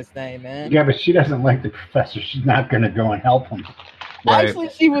dex bonus thing, man. Yeah, but she doesn't like the professor. She's not going to go and help him. Right. Actually,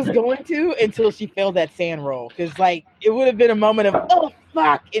 she was going to until she failed that sand roll. Because, like, it would have been a moment of, oh,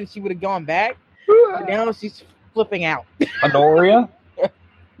 fuck, and she would have gone back. But now she's flipping out. Honoria?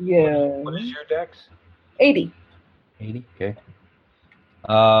 Yeah. What is your dex? 80. 80, okay.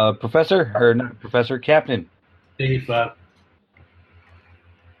 Professor, or not Professor, Captain. 85.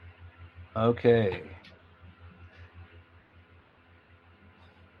 Okay.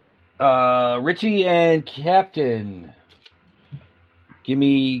 Richie and Captain. Give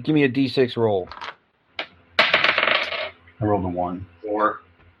me a D6 roll. I rolled a 1. 4.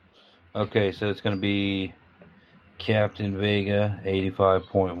 Okay, so it's going to be Captain Vega,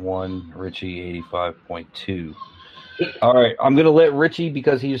 85.1, Richie, 85.2. All right, I'm going to let Richie,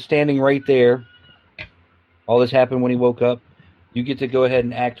 because he was standing right there. All this happened when he woke up. You get to go ahead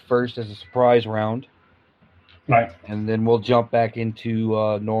and act first as a surprise round, Right. and then we'll jump back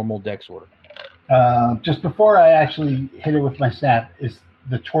into normal dex order. Just before I actually hit it with my staff, is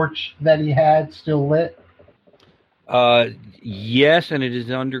the torch that he had still lit? Yes, and it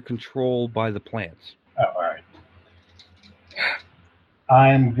is under control by the plants. Oh, all right.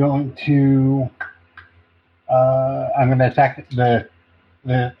 I'm going to attack the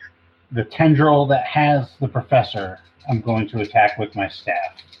tendril that has the professor. I'm going to attack with my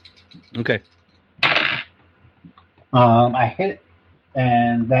staff. Okay. I hit,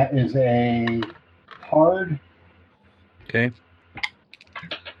 and that is a hard. Okay.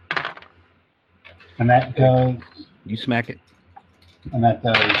 And that does. You smack it. And that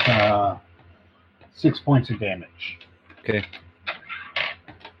does 6 points of damage. Okay.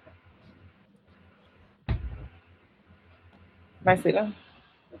 Nicely done.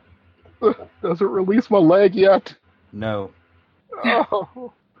 Does it release my leg yet? No.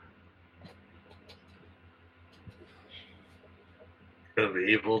 Oh. Gonna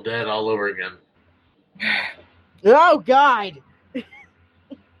be Evil Dead all over again. Oh God!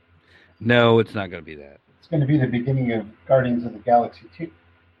 No, it's not going to be that. It's going to be the beginning of Guardians of the Galaxy 2.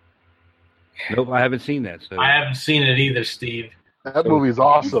 Nope, I haven't seen that. So I haven't seen it either, Steve. That movie's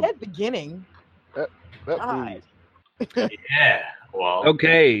awesome. You said beginning. That God. movie. Yeah. Well.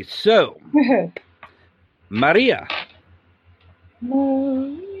 Okay, so Maria.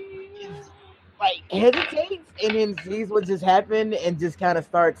 Like hesitates and then sees what just happened and just kind of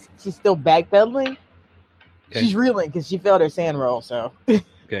starts. She's still backpedaling. Okay. She's reeling because she failed her sand roll. So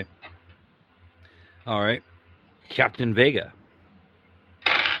Okay. All right, Captain Vega.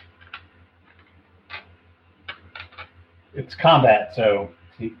 It's combat, so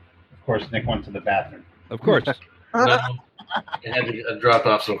of course Nick went to the bathroom. Of course. No, I had to drop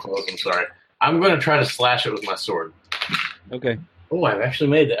off some clothes. I'm sorry. I'm going to try to slash it with my sword. Okay. Oh, I've actually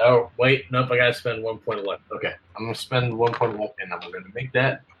made that. Oh, wait. Nope, I got to spend 1 point left. Okay. I'm going to spend 1 point left, and I'm going to make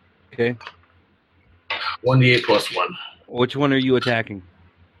that Okay. 1d8 plus 1. Which one are you attacking?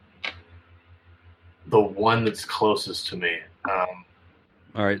 The one that's closest to me. All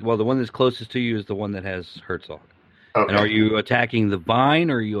right. Well, the one that's closest to you is the one that has Herzog. Okay. And are you attacking the vine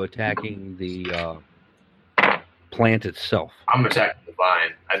or are you attacking the plant itself? I'm attacking the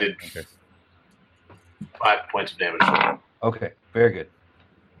vine. I did 5 points of damage. Okay. Very good.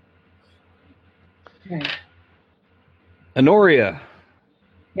 Okay. Honoria,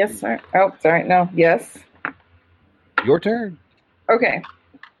 Yes, sir. Oh, sorry. No. Yes. your turn. Okay.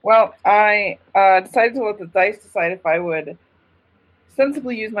 Well, I decided to let the dice decide if I would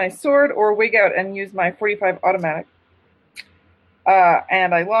sensibly use my sword or wig out and use my 45 automatic.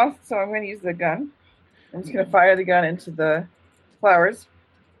 And I lost, so I'm going to use the gun. I'm just going to fire the gun into the flowers.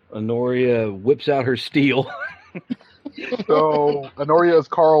 Honoria whips out her steel. So, Honoria is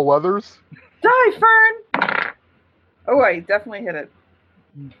Carl Weathers. Die, Fern! Oh, I definitely hit it.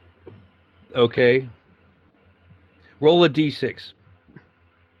 Okay. Roll a d6.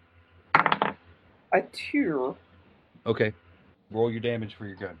 A 2. Okay. Roll your damage for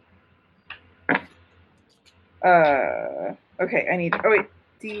your gun. Okay, I need. Oh, wait.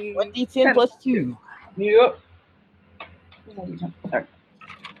 1d10 plus 2. Yep. Sorry.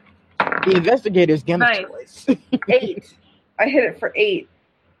 The investigator's game Nice. of choice. 8. I hit it for 8.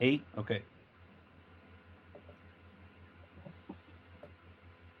 8? Okay.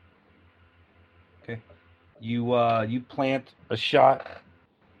 Okay. You plant a shot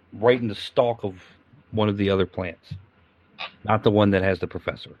right in the stalk of one of the other plants. Not the one that has the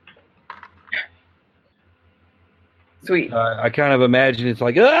professor. Sweet. I kind of imagine it's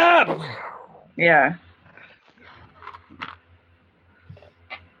like, ah! Yeah.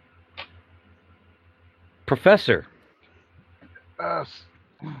 Professor.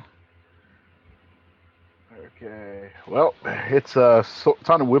 Okay. Well, it's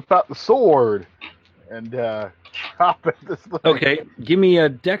time to whip out the sword and chop at this thing. Okay, give me a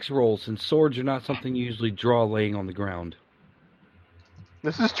dex roll since swords are not something you usually draw laying on the ground.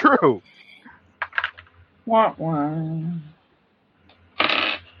 This is true. Wah, wah.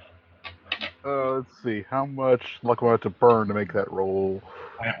 Let's see. How much luck do I have to burn to make that roll?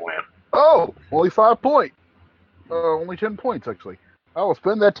 Wham, wham. Oh, only 5 points. Only 10 points, actually. I will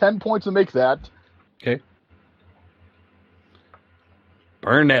spend that 10 points to make that. Okay.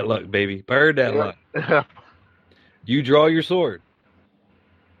 Burn that luck, baby. Burn that luck. You draw your sword.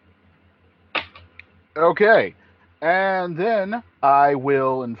 Okay. And then I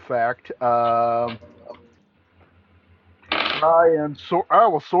will, in fact, I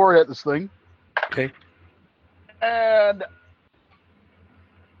will soar at this thing. Okay. And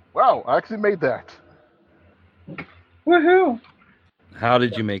wow, I actually made that. Woohoo! How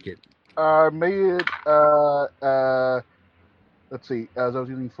did you make it? I made it. Let's see. As I was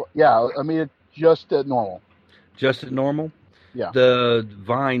using, I made it just at normal. Just at normal? Yeah. The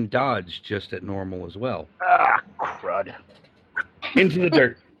vine dodged just at normal as well. Ah, crud. Into the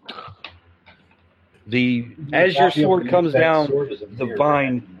dirt. As your sword comes down, the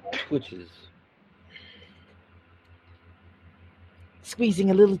vine twitches.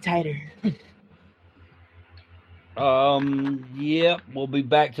 Squeezing a little tighter. Yep. We'll be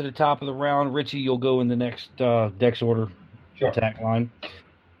back to the top of the round. Richie, you'll go in the next Dex order attack line.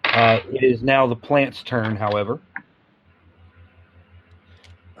 It is now the plant's turn, however.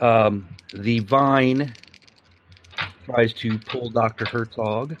 The vine tries to pull Dr.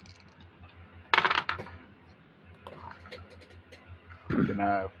 Herzog. Can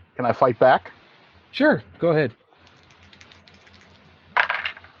I fight back? Sure, go ahead.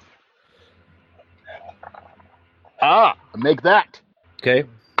 Make that. Okay.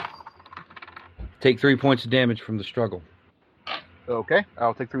 Take 3 points of damage from the struggle. Okay,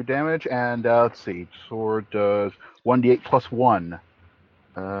 I'll take 3 damage, and let's see. Sword does 1d8 plus 1.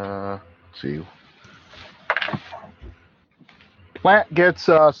 Let's see. Plant gets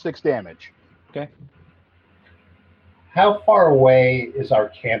 6 damage. Okay. How far away is our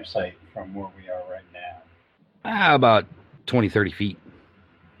campsite from where we are right now? About 20, 30 feet.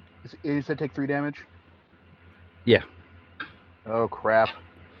 Is it take 3 damage? Yeah. Oh, crap.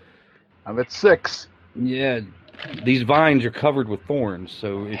 I'm at 6. Yeah. These vines are covered with thorns,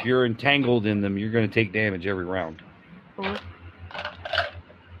 so if you're entangled in them, you're going to take damage every round.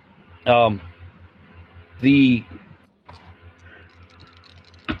 The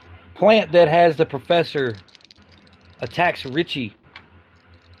plant that has the professor attacks Richie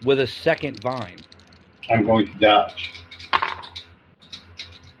with a second vine. I'm going to dodge.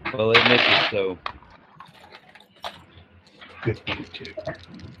 Well, it misses, so 52.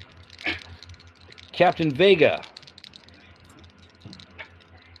 Captain Vega.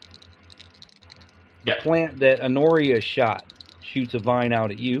 The plant that Honoria shot shoots a vine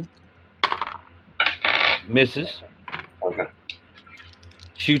out at you. Misses. Okay.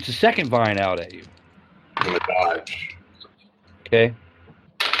 Shoots a second vine out at you. I'm gonna dodge. Okay.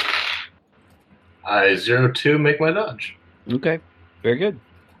 I 0-2 make my dodge. Okay. Very good.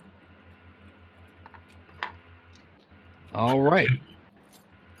 All right.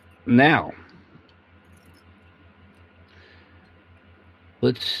 Now,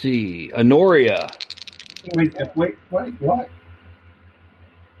 let's see. Honoria. Wait, what?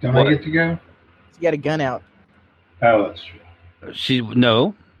 Don't What? I get to go? You got a gun out. Oh, that's true.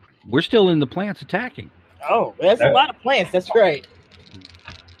 No. We're still in the plants attacking. Oh, that's a lot of plants. That's right.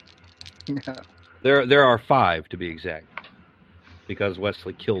 There are 5 to be exact, because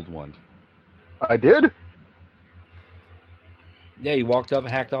Wesley killed one. I did? Yeah, he walked up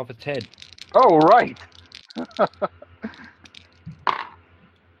and hacked off its head. Oh, right.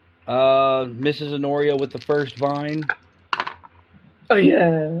 Mrs. Honoria with the first vine. Oh,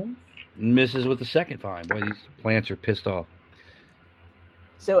 yeah. Misses with the second vine. Boy, these plants are pissed off.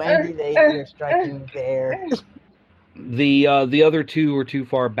 So angry they're striking the air. The other 2 are too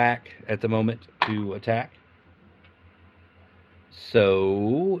far back at the moment to attack.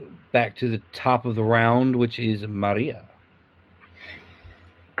 So back to the top of the round, which is Maria.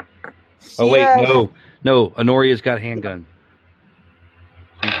 Oh wait, no. Honoria's got handgun.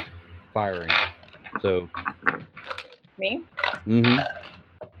 She's firing. So. Me? Mm-hmm.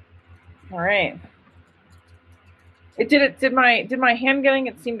 All right. Did my handgunning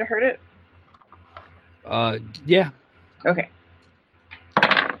it seem to hurt it? Yeah. Okay.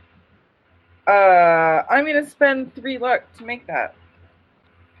 I'm gonna spend 3 luck to make that.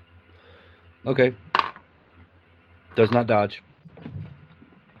 Okay. Does not dodge.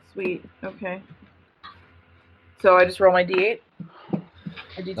 Sweet. Okay. So I just roll my D8.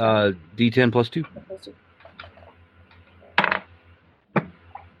 Or D10? D10 plus 2. Plus 2.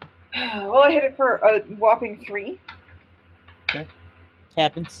 Well, I hit it for a whopping 3. Okay.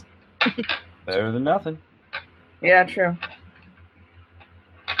 Happens. Better than nothing. Yeah, true.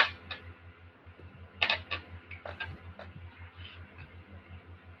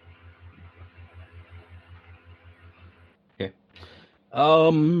 Okay.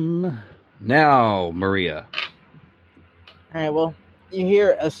 Now, Maria. All right. Well, you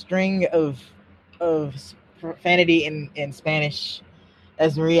hear a string of profanity in Spanish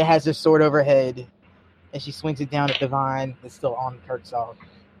as Maria has her sword overhead and she swings it down at the vine that's still on Herzog.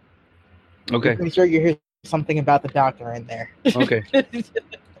 Okay. I'm pretty sure you hear something about the doctor in there. Okay.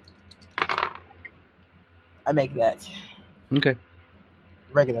 I make that Okay.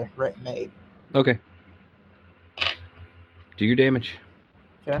 regular, right made. Okay. Do your damage.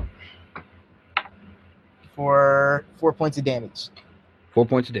 Okay. For 4 points of damage. 4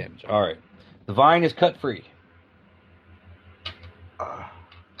 points of damage. All right. The vine is cut free.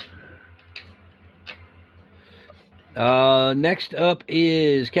 Next up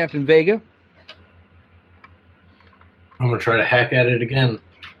is Captain Vega. I'm gonna try to hack at it again.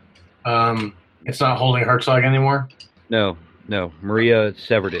 It's not holding Herzog anymore. No. Maria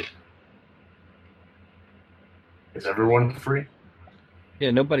severed it. Is everyone free?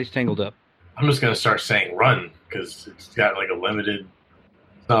 Yeah, nobody's tangled up. I'm just gonna start saying run because it's got like a limited.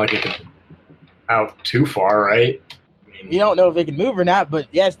 It's not like it can out too far, right? I mean, You don't know if it can move or not, but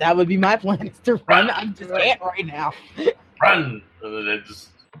yes, that would be my plan is to run. I just can't right now. run. And then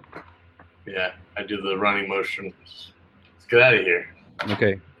I do the running motion. Let's get out of here.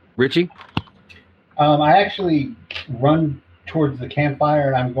 Okay. Richie? I actually run towards the campfire,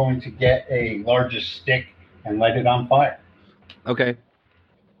 and I'm going to get a largest stick and light it on fire. Okay.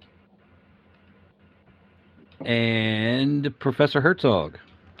 And Professor Herzog.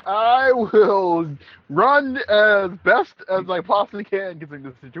 I will run as best as I possibly can, given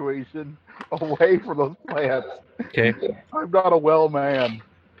the situation, away from those plants. Okay. I'm not a well man.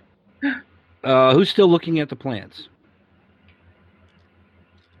 Who's still looking at the plants?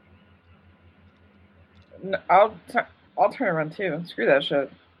 No, I'll turn around too. Screw that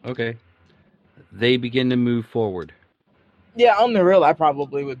shit. Okay. They begin to move forward. Yeah, on the real, I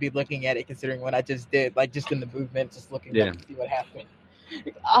probably would be looking at it, considering what I just did, like just in the movement, just looking Yeah. back to see what happened.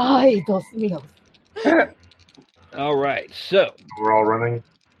 Ay, Dios mío. All right. So We're all running.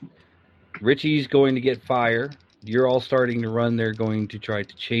 Richie's going to get fire. You're all starting to run. They're going to try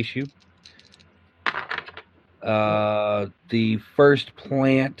to chase you. The first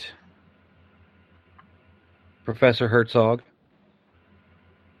plant, Professor Herzog,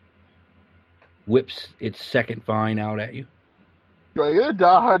 whips its second vine out at you. Do I get a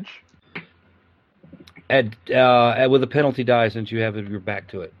dodge? With a penalty die since you have your back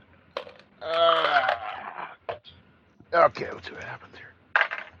to it. Okay, let's see what happens here.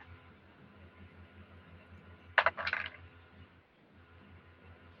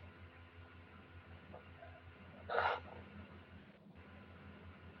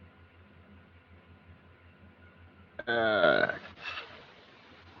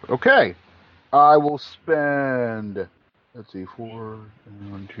 Okay. I will spend, let's see, 4,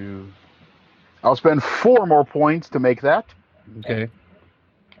 1, 2. I'll spend 4 more points to make that. Okay.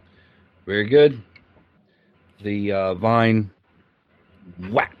 Very good. The vine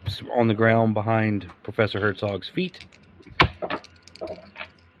whaps on the ground behind Professor Herzog's feet.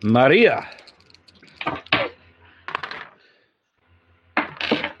 Maria.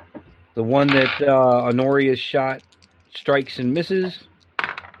 The one that Honoria shot strikes and misses.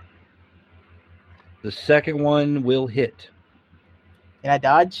 The second one will hit. Can I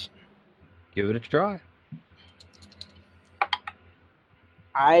dodge? Give it a try.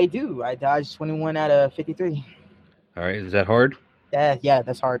 I do. I dodged 21 out of 53. All right, is that hard? Yeah,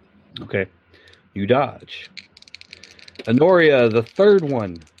 that's hard. Okay. You dodge. Honoria, the third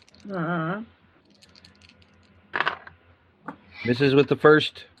one. Misses with the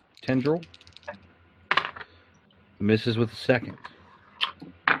first tendril. Misses with the second.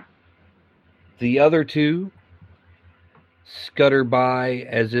 The other two scutter by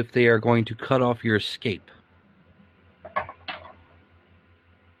as if they are going to cut off your escape.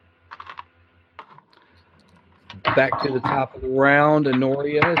 Back to the top of the round,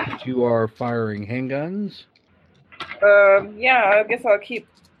 Honoria, since you are firing handguns. Yeah, I guess I'll keep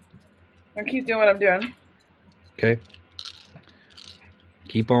doing what I'm doing. Okay.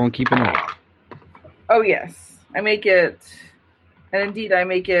 Keep on keeping on. Oh yes, I make it, and indeed I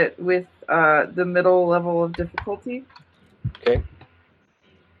make it with the middle level of difficulty. Okay.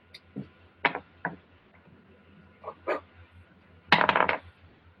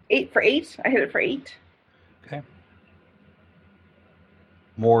 Eight for 8. I hit it for 8. Okay.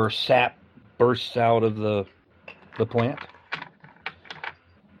 More sap bursts out of the plant.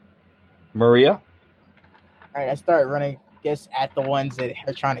 Maria? All right, I start running, guess, at the ones that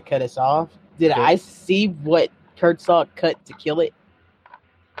are trying to cut us off. Did I see what Herzog cut to kill it?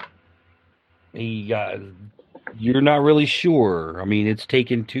 You're not really sure. I mean, it's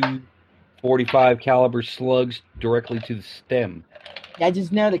taken 2 .45 caliber slugs directly to the stem. I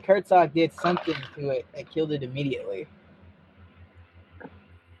just know that Herzog did something to it that killed it immediately.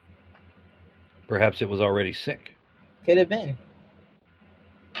 Perhaps it was already sick. Could have been.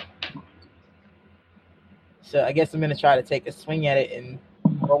 So I guess I'm going to try to take a swing at it and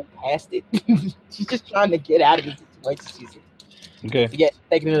roll past it. She's just trying to get out of the situation. Okay.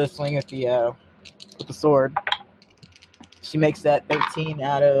 Taking another swing with the sword. She makes that 13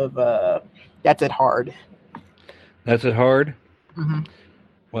 out of, that's at hard. That's it hard? Mm-hmm.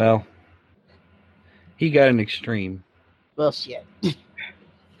 Well, He got an extreme. Well, shit.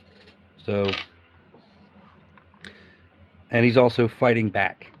 So, and he's also fighting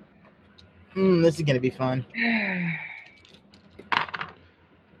back. This is gonna be fun.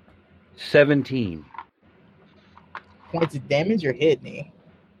 17. Points of damage or hit me?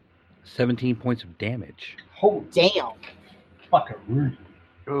 17 points of damage. Holy Damn. fucking rude.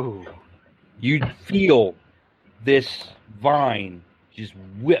 Ooh. You feel this vine just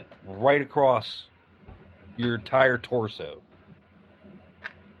whip right across your entire torso.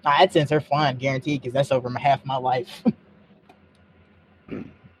 That sends her flying, guaranteed, because that's over half my life.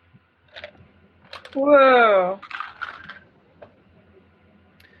 Whoa.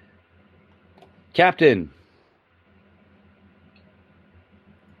 Captain.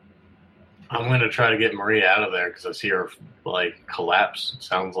 I'm gonna try to get Maria out of there because I see her like collapse. It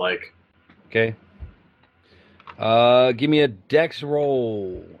sounds like. Okay. Give me a dex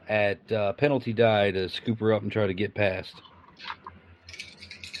roll at penalty die to scoop her up and try to get past.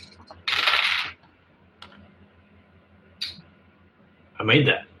 I made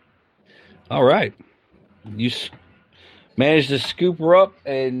that. All right. You managed to scoop her up,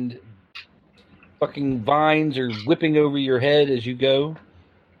 and fucking vines are whipping over your head as you go.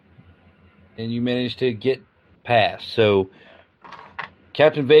 And you manage to get past. So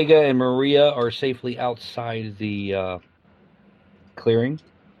Captain Vega and Maria are safely outside the clearing.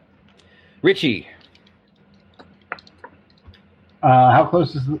 Richie. How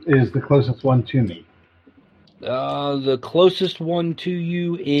close is the closest one to me? The closest one to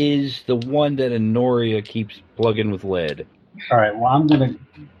you is the one that Honoria keeps plugging with lead. All right. Well, I'm gonna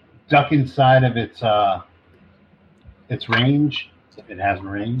duck inside of its range, if it has a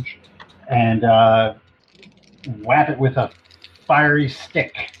range, and whap it with a fiery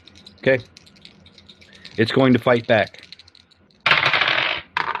stick. Okay. It's going to fight back.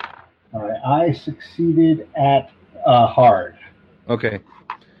 All right. I succeeded at hard. Okay.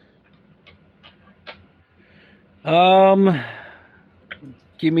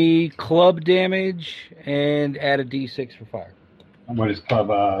 Give me club damage and add a d6 for fire. What is club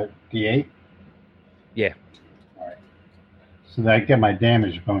D8? Yeah. All right. So that I get my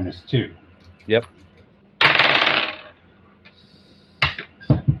damage bonus too. Yep.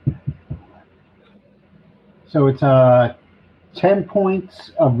 So it's 10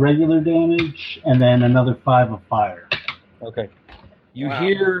 points of regular damage and then another 5 of fire. Okay. You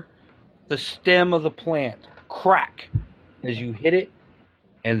hear the stem of the plant crack as you hit it,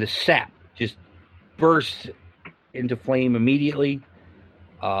 and the sap just bursts into flame immediately.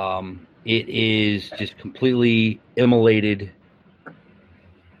 It is just completely immolated.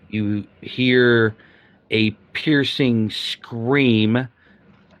 You hear a piercing scream.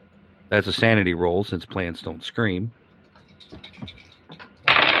 That's a sanity roll, since plants don't scream.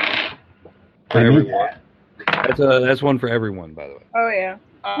 For everyone. That's one for everyone, by the way. Oh, yeah.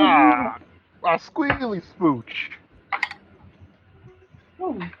 A squealy spooch.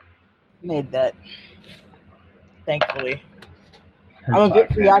 Made that. Thankfully. I'm a bit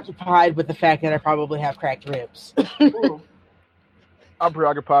preoccupied with the fact that I probably have cracked ribs. I'm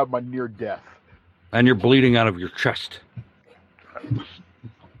preoccupied with my near death. And you're bleeding out of your chest.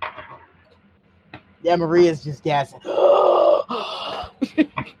 Yeah, Maria's just gassing. All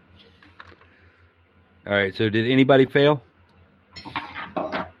right, so did anybody fail?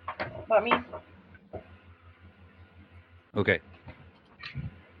 Not me. Okay.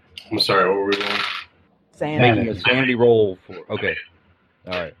 I'm sorry, what were we doing? Making a sanity roll for. Okay.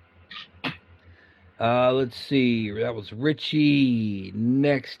 All right. Let's see. That was Richie.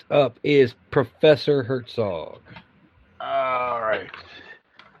 Next up is Professor Herzog. All right.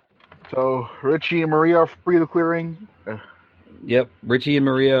 So Richie and Maria are free of the clearing. Yep. Richie and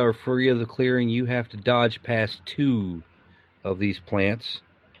Maria are free of the clearing. You have to dodge past 2 of these plants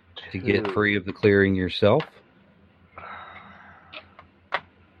to get free of the clearing yourself.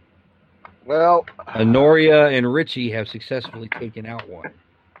 Well, Honoria and Richie have successfully taken out one.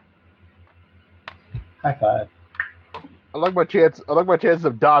 High five. I like my chances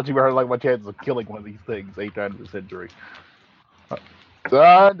of dodging, but I like my chances of killing one of these things 8 times a century.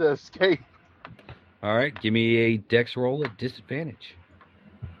 Time to escape. All right, give me a dex roll at disadvantage.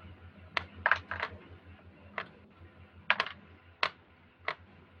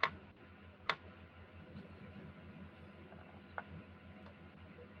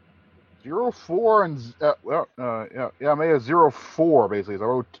 Zero, 4, and I made a 0-4 basically. So I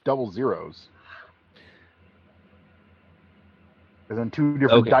wrote double zeros, and then 2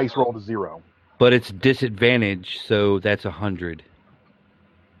 different dice rolled a 0. But it's disadvantage, so that's 100.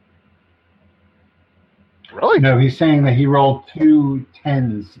 Really? No, he's saying that he rolled 2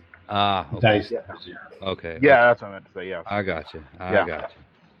 10s. Okay. Dice Yeah. 0. Okay. Yeah, that's what I meant to say. Yeah. I got you. Yeah.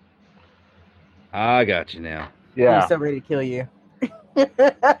 I got you now. Yeah. He's so ready to kill you.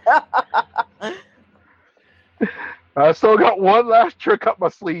 I still got one last trick up my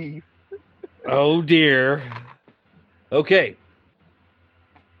sleeve. Oh dear. Okay.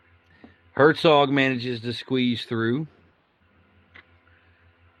 Herzog manages to squeeze through.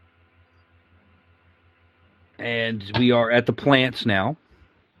 And we are at the plants now.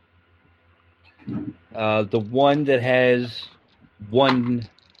 The one that has one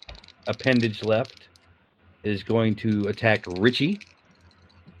appendage left is going to attack Richie.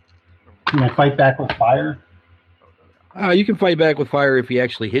 Can I fight back with fire? You can fight back with fire if he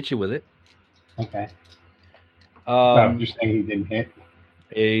actually hits you with it. Okay. You're saying he didn't hit?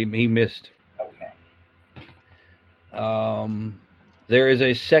 He missed. Okay. There is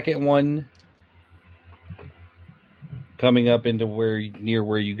a second one coming up into near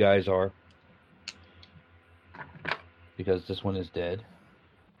where you guys are, because this one is dead.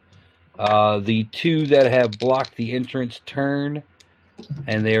 The two that have blocked the entrance turn,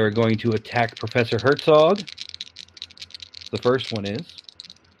 and they are going to attack Professor Herzog. The first one is.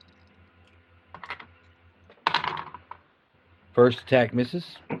 First attack misses.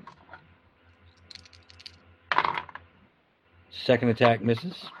 Second attack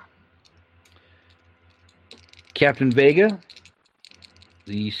misses. Captain Vega,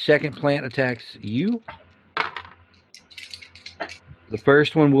 the second plant attacks you. The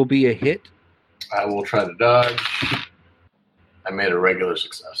first one will be a hit. I will try to dodge. I made a regular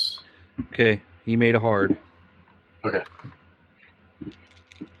success. Okay, he made a hard. Okay.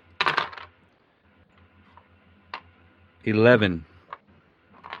 $11.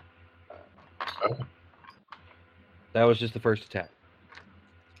 Okay. That was just the first attack.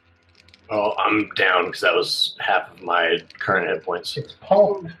 Well, I'm down because that was half of my current hit points. It's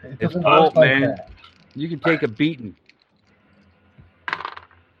pulp. It It's doesn't pulp, work like man. that. You can take a beating.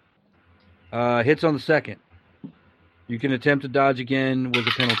 Hits on the second. You can attempt to dodge again with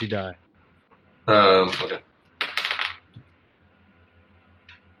a penalty die. Okay.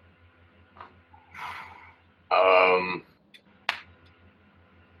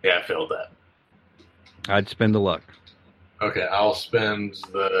 Yeah, I failed that. I'd spend the luck. Okay, I'll spend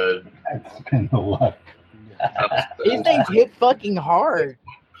the. That's been the luck. These things hit fucking hard.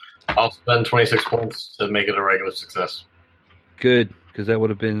 I'll spend 26 points to make it a regular success. Good, because that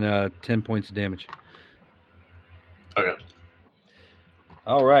would have been 10 points of damage. Okay.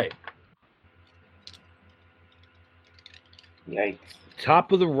 All right. Yikes.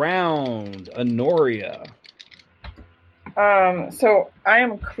 Top of the round, Honoria. So I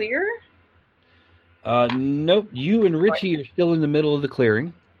am clear. Nope. You and Richie are still in the middle of the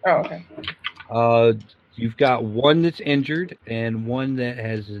clearing. Oh, okay. You've got one that's injured and one that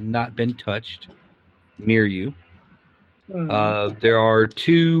has not been touched near you. There are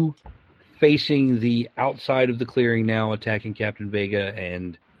two facing the outside of the clearing now, attacking Captain Vega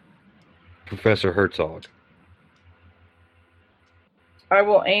and Professor Herzog. I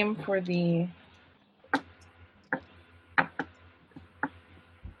will aim for the.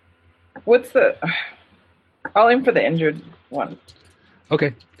 What's the? I'll aim for the injured one.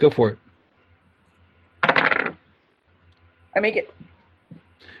 Okay, go for it. I make it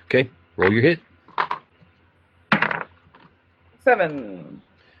Okay, roll your hit. 7.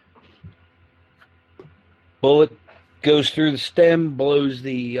 Bullet goes through the stem, blows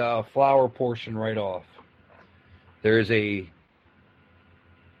the flower portion right off. There is a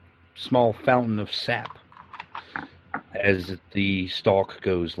small fountain of sap as the stalk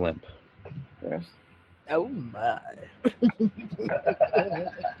goes limp. Yes. Oh my.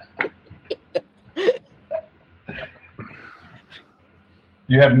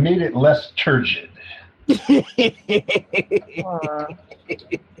 You have made it less turgid.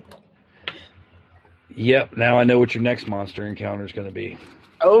 Yep, now I know what your next monster encounter is going to be.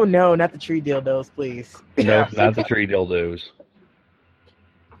 Oh no, not the tree dildos, please. Nope, not the three dildos.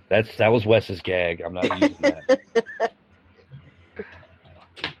 That was Wes's gag. I'm not using that.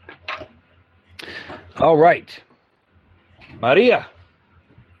 All right. Maria.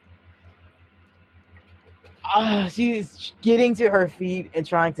 She's getting to her feet and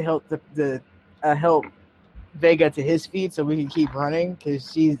trying to help help Vega to his feet so we can keep running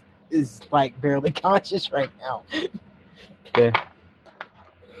because she is like barely conscious right now. Okay.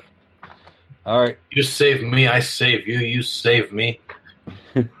 All right. You save me, I save you. You save me.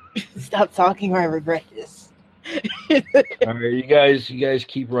 Stop talking or I regret this. All right, you guys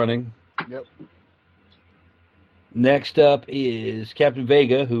keep running. Yep. Next up is Captain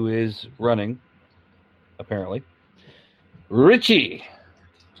Vega, who is running, apparently. Richie.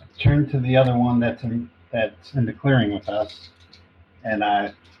 turn to the other one that's in the clearing with us, and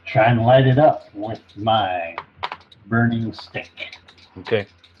I try and light it up with my burning stick. Okay.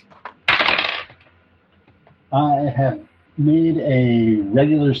 I have made a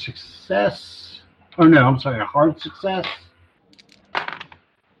regular success. Oh no, I'm sorry, a hard success.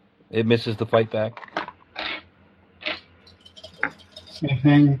 It misses the fight back. Same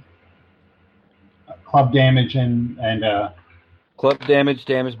thing. Club damage and Club damage,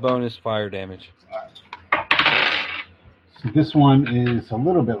 damage bonus, fire damage. so this one is a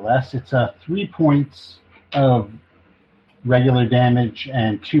little bit less. It's 3 points of regular damage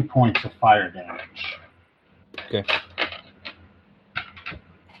and 2 points of fire damage. Okay.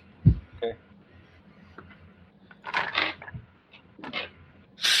 Okay.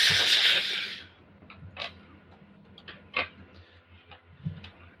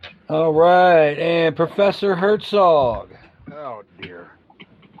 All right, and Professor Herzog, Oh dear.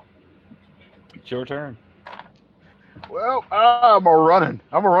 it's your turn. Well, I'm a running.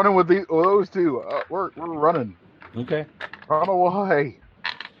 I'm a running with those two. We're running. Okay. Run away.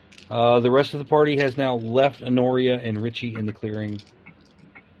 The rest of the party has now left Honoria and Richie in the clearing.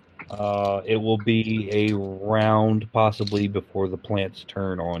 It will be a round possibly before the plants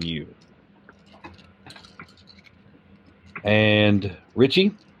turn on you. And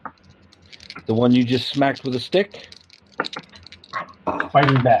Richie, the one you just smacked with a stick.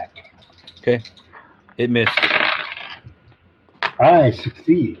 Fighting back. Okay. It missed. I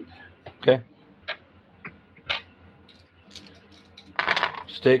succeed. Okay.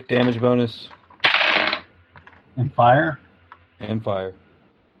 Stick, damage bonus, And fire. and fire.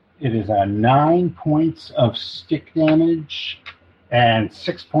 It is 9 points of stick damage and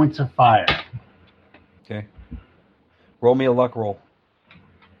 6 points of fire. Okay. Roll me a luck roll.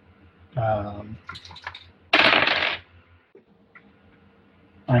 I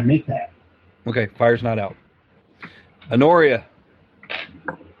make that. Okay, fire's not out. Honoria.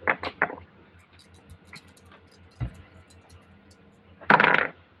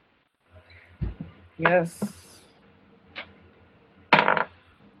 Yes.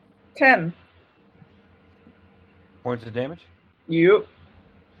 10. Points of damage. Yep.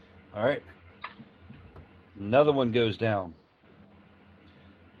 All right. Another one goes down.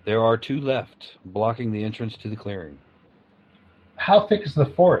 There are 2 left, blocking the entrance to the clearing. How thick is the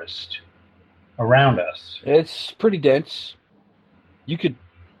forest around us? It's pretty dense. You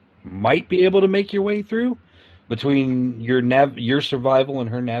might be able to make your way through between your survival and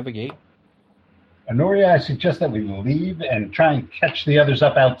her navigate. Honoria, I suggest that we leave and try and catch the others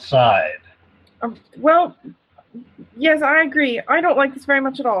up outside. Well, yes, I agree. I don't like this very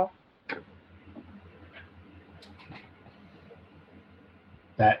much at all.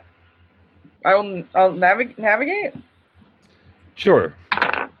 That I'll navigate. Sure.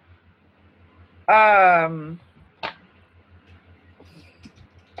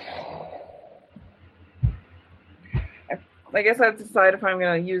 I guess I have to decide if I'm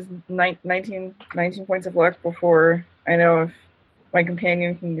going to use 19 points of luck before I know if my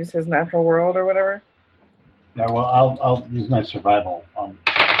companion can use his natural world or whatever. yeah, well, I'll use my survival,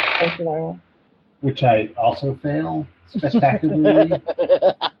 Survival. which I also fail spectacularly.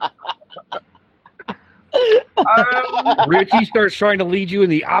 Richie starts trying to lead you in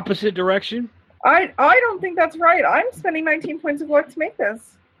the opposite direction. I don't think that's right. I'm spending 19 points of luck to make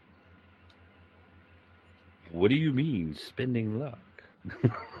this. What do you mean, spending luck?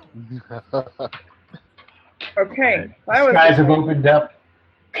 Okay. That was Skies have opened up.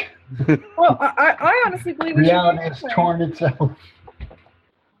 well, I honestly believe we Reality should has torn itself.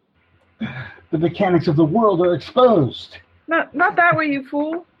 The mechanics of the world are exposed. Not that way, you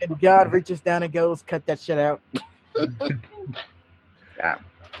fool. And God reaches down and goes, cut that shit out. Yeah.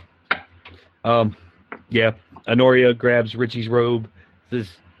 Yeah. Honoria grabs Richie's robe. Says,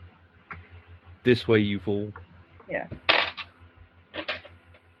 "This way, you fool." Yeah.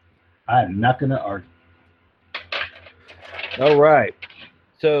 I'm not going to argue. All right.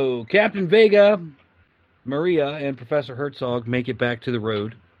 So Captain Vega, Maria, and Professor Herzog make it back to the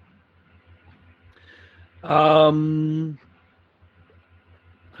road.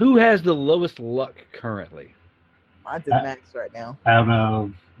 Who has the lowest luck currently? Mine's at max right now. Out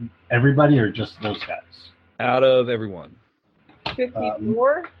of everybody or just those guys? Out of everyone.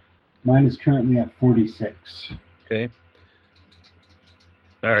 54? Mine is currently at 46. Okay.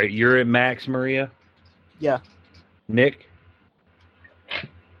 All right. You're at max, Maria? Yeah. Nick?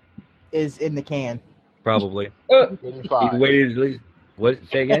 Is in the can. Probably. 85. He waited at least. What?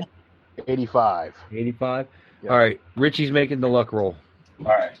 Say again? 85. 85? Yeah. All right. Richie's making the luck roll. All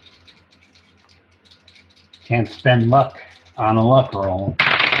right. Can't spend luck on a luck roll.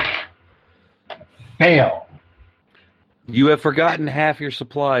 Fail. You have forgotten half your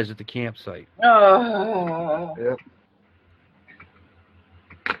supplies at the campsite. Oh. Yep.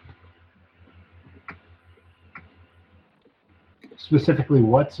 Specifically,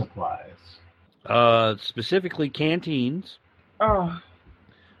 what supplies? Specifically canteens. Oh.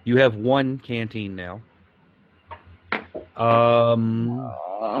 You have one canteen now.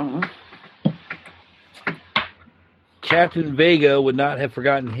 Captain Vega would not have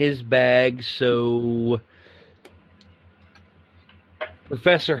forgotten his bag, so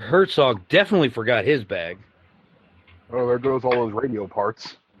Professor Herzog definitely forgot his bag. Oh, there goes all those radio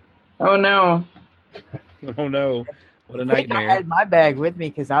parts. Oh no. Oh no, what a I think I nightmare. had my bag with me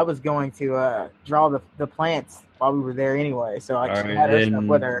because I was going to draw the plants while we were there anyway. So I All just right, had her stuff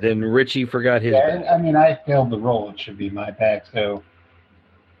with her. then Richie forgot his bag. I mean, I failed the roll. It should be my bag, so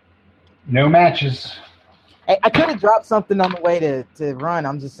no matches. I could have dropped something on the way to run.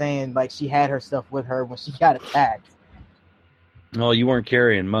 I'm just saying, like, she had her stuff with her when she got attacked. Well, you weren't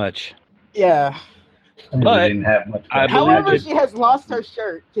carrying much. Yeah. I mean, But we didn't have much. I However, believe she has lost her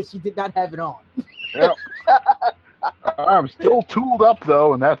shirt because she did not have it on. Yep. I'm still tooled up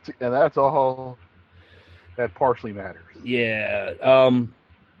though, and that's all that partially matters. Yeah.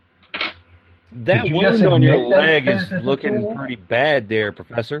 That Did you wound just on your admit that leg is it's a looking tool? pretty bad there,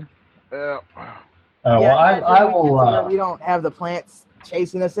 Professor. Yeah. Oh, Yeah, well, I imagine we get to where will. we don't have the plants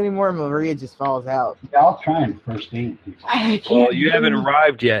chasing us anymore, and Maria just falls out. I'll try and first aid people. Well, you haven't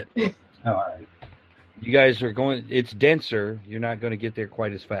arrived yet. Oh, all right. You guys are going. It's denser. You're not going to get there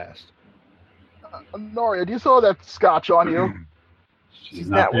quite as fast. Noria, do you still have that scotch on you? She's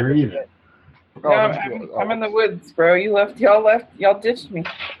not there either. No, I'm in the woods, bro. Y'all ditched me.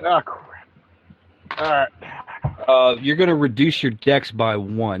 Ah, crap. All right. You're going to reduce your dex by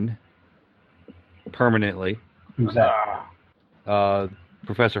 1 permanently. Who's that?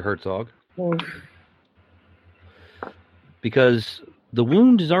 Professor Herzog. Oof. Because the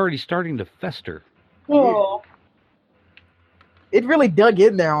wound is already starting to fester. Oh. It really dug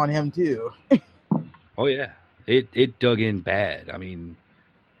in there on him, too. Oh, yeah. It dug in bad. I mean,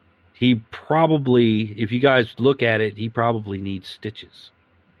 he probably, if you guys look at it, he probably needs stitches.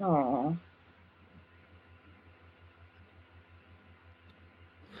 Oh.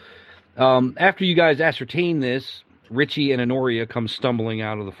 After you guys ascertain this, Richie and Honoria come stumbling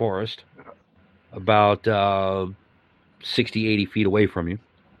out of the forest about 60, 80 feet away from you.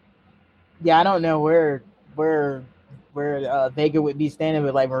 Yeah, I don't know where Vega would be standing,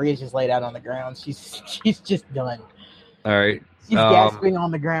 but like Maria's just laid out on the ground. She's just done. All right. She's gasping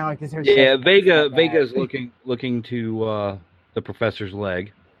on the ground because her. Yeah, chest Vega's looking to the professor's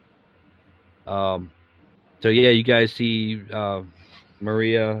leg. So yeah, you guys see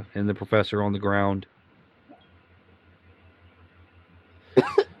Maria and the professor on the ground.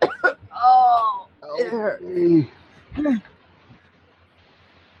 Oh, it hurt.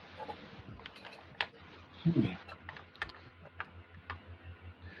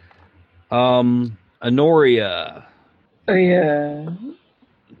 Oh, Honoria, yeah.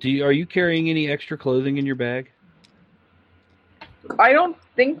 are you carrying any extra clothing in your bag? I don't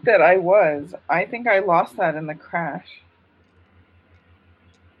think that I was. I think I lost that in the crash.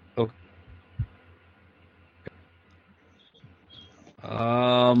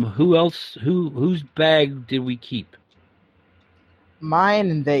 Who else? Whose bag did we keep? Mine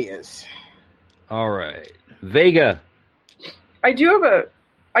and Vega's. All right, Vega. I do have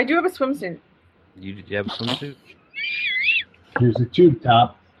a swimsuit. You have a swimsuit? Here's a tube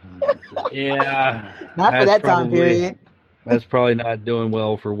top. Yeah. Not for that time period. That's probably not doing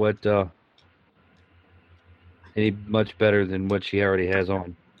well for what any much better than what she already has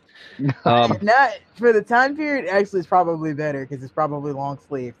on. Not for the time period. Actually, it's probably better because it's probably long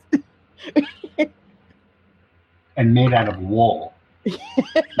sleeved. And made out of wool.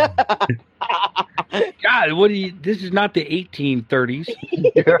 God, what do you? This is not the 1830s.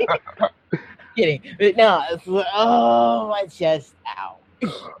 Kidding, but no. Oh, my chest! Ow.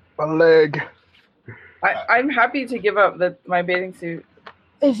 My leg. I'm happy to give up my bathing suit.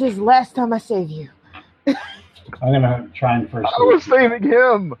 This is the last time I save you. I'm gonna try and first I was aid. saving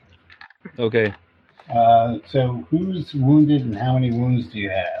him. Okay. So who's wounded and how many wounds do you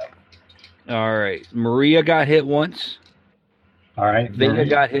have? All right. Maria got hit once. All right. Vega Maria.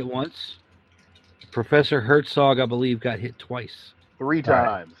 got hit once. Professor Herzog, I believe, got hit twice. 3 All right.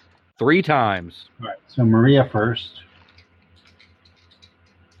 times. 3 times. All right. So Maria first.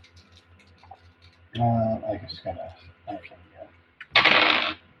 I just gotta.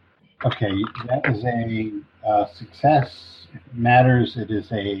 Okay, that is a success. If it matters, it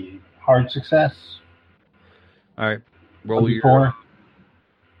is a hard success. All right. Roll your. 4.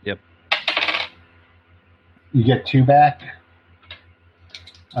 Yep. You get 2 back.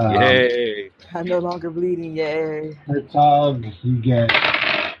 Yay! I'm no longer bleeding. Yay! Herzog, you get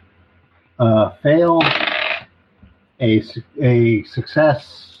fail, a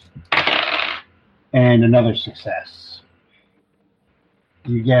success, and another success.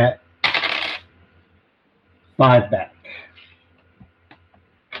 You get 5 back.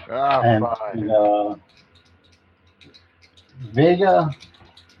 And Fine. Vega,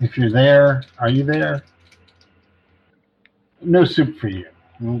 if you're there, are you there? No soup for you.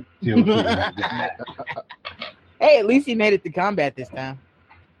 We'll deal with you when you get back. Hey, at least he made it to combat this time.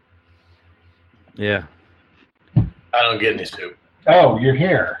 Yeah. I don't get any soup. Oh, you're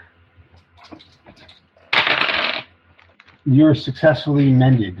here. You're successfully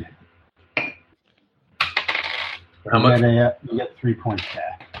mended. How much? You get 3 points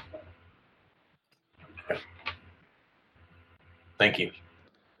back. Thank you.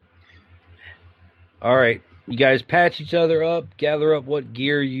 All right. You guys patch each other up, gather up what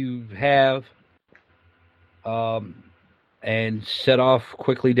gear you have, and set off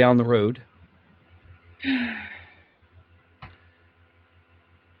quickly down the road.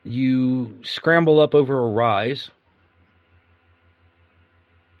 You scramble up over a rise,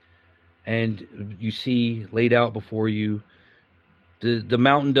 and you see laid out before you, the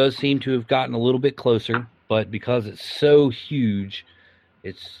mountain does seem to have gotten a little bit closer, but because it's so huge,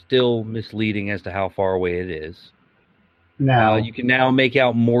 it's still misleading as to how far away it is. Now, You can now make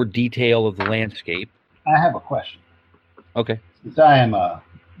out more detail of the landscape. I have a question. Okay. Since I am a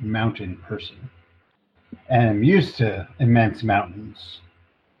mountain person and I'm used to immense mountains,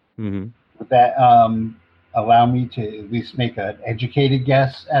 Mm-hmm. would that allow me to at least make an educated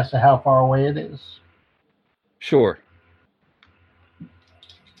guess as to how far away it is? Sure.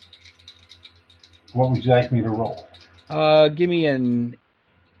 What would you like me to roll? Give me an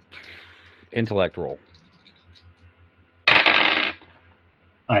intellect roll.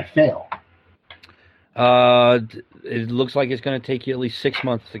 I fail. It looks like it's going to take you at least 6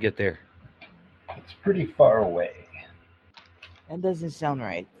 months to get there. It's pretty far away. That doesn't sound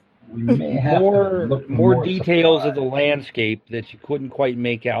right. We may have to look for more details of the supplies. landscape that you couldn't quite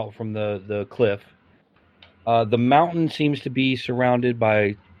make out from the cliff. The mountain seems to be surrounded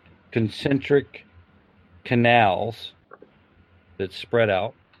by concentric canals that spread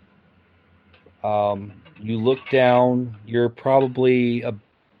out. You look down, you're probably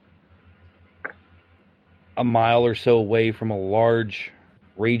a mile or so away from a large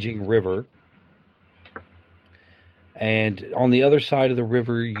raging river. And on the other side of the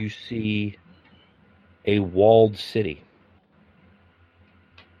river, you see a walled city.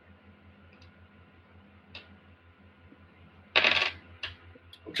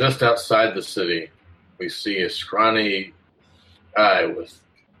 Just outside the city, we see a scrawny guy with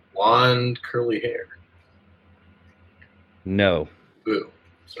blonde curly hair. No. Ooh,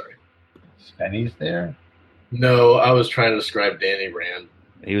 sorry. Spenny's there? No, I was trying to describe Danny Rand.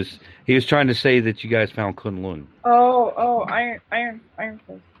 He was trying to say that you guys found Kunlun, Oh, Iron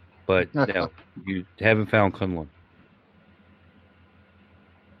Fist. but no, you haven't found Kunlun.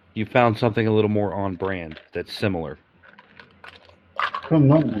 You found something a little more on brand that's similar.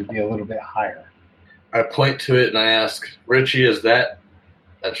 Kunlun would be a little bit higher. I point to it and I ask, Richie, is that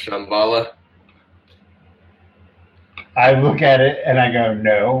Shambhala? I look at it and I go,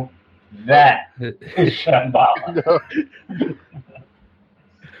 no, that is Shambhala.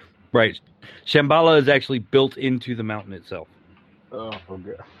 Right. Shambhala is actually built into the mountain itself. Oh,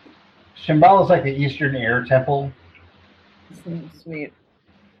 okay. Shambhala is like the Eastern Air Temple. Sweet.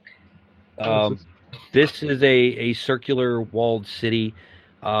 This is a circular walled city.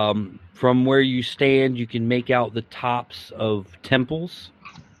 From where you stand, you can make out the tops of temples.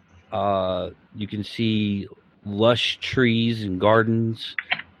 You can see lush trees and gardens.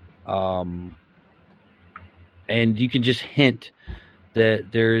 And you can just hint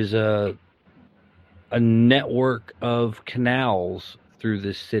that there's a network of canals through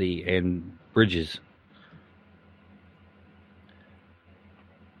this city and bridges.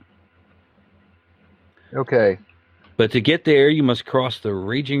 Okay. But to get there, you must cross the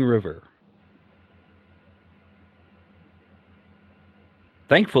raging river.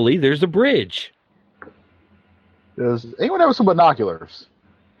 Thankfully, there's a bridge. Does anyone have some binoculars?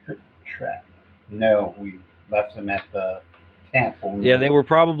 Trap. No, we left them at the camp. Yeah, they were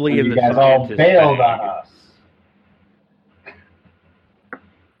probably in you the guys all scientist bailed bag. on us.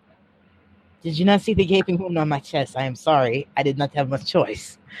 Did you not see the gaping wound on my chest? I am sorry. I did not have much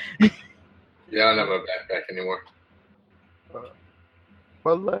choice. Yeah, I don't have my backpack anymore.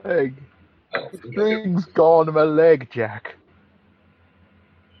 My leg. I don't think I do. Thing's gone to my leg, Jack.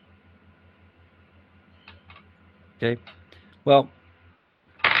 Okay. Well,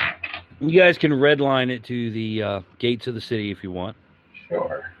 you guys can redline it to the gates of the city if you want.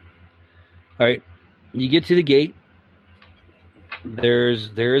 Sure. All right. You get to the gate. There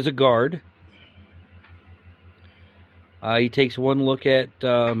is a guard. He takes one look at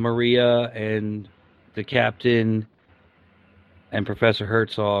Maria and the captain and Professor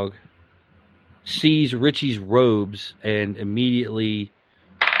Herzog, sees Richie's robes, and immediately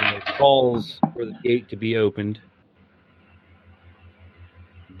calls for the gate to be opened.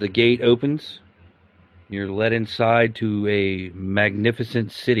 The gate opens. You're led inside to a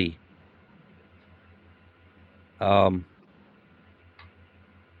magnificent city. A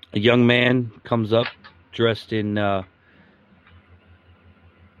young man comes up dressed in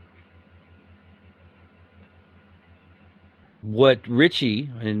what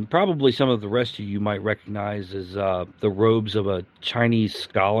Richie and probably some of the rest of you might recognize as the robes of a Chinese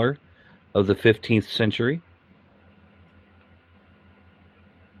scholar of the 15th century.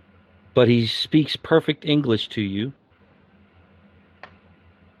 But he speaks perfect English to you.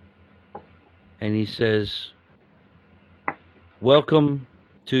 And he says, "Welcome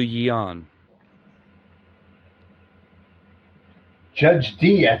to Yian." Judge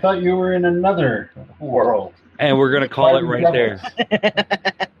D, I thought you were in another world. And we're going to call it right there.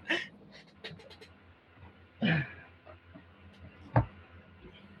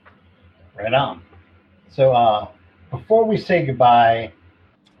 Right on. So before we say goodbye,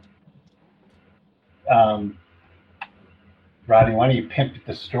 Rodney, why don't you pimp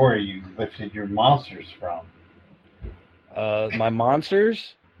the story you lifted your monsters from? My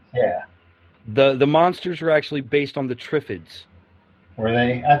monsters? Yeah. The monsters were actually based on the Triffids. Were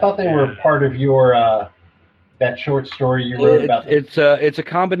they? I thought they were part of your that short story you wrote about. It's a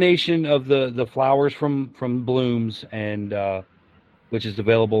combination of the flowers from Blooms and which is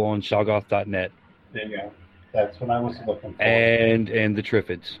available on Shoggoth.net. There you go. That's what I was looking for. And the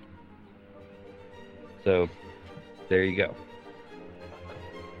Triffids. So there you go.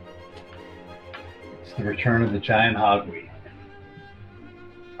 It's the return of the giant hogweed.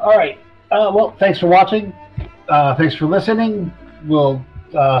 All right. Well, thanks for watching. Thanks for listening. We'll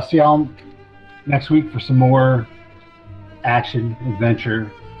see y'all next week for some more action,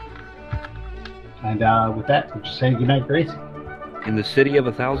 adventure. And with that, we'll just say goodnight, Gracie. In the city of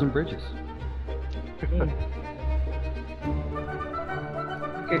 1,000 bridges. Good night.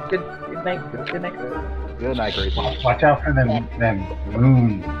 Good night. Good night, Gracie. Watch out for them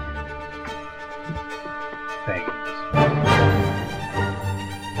moon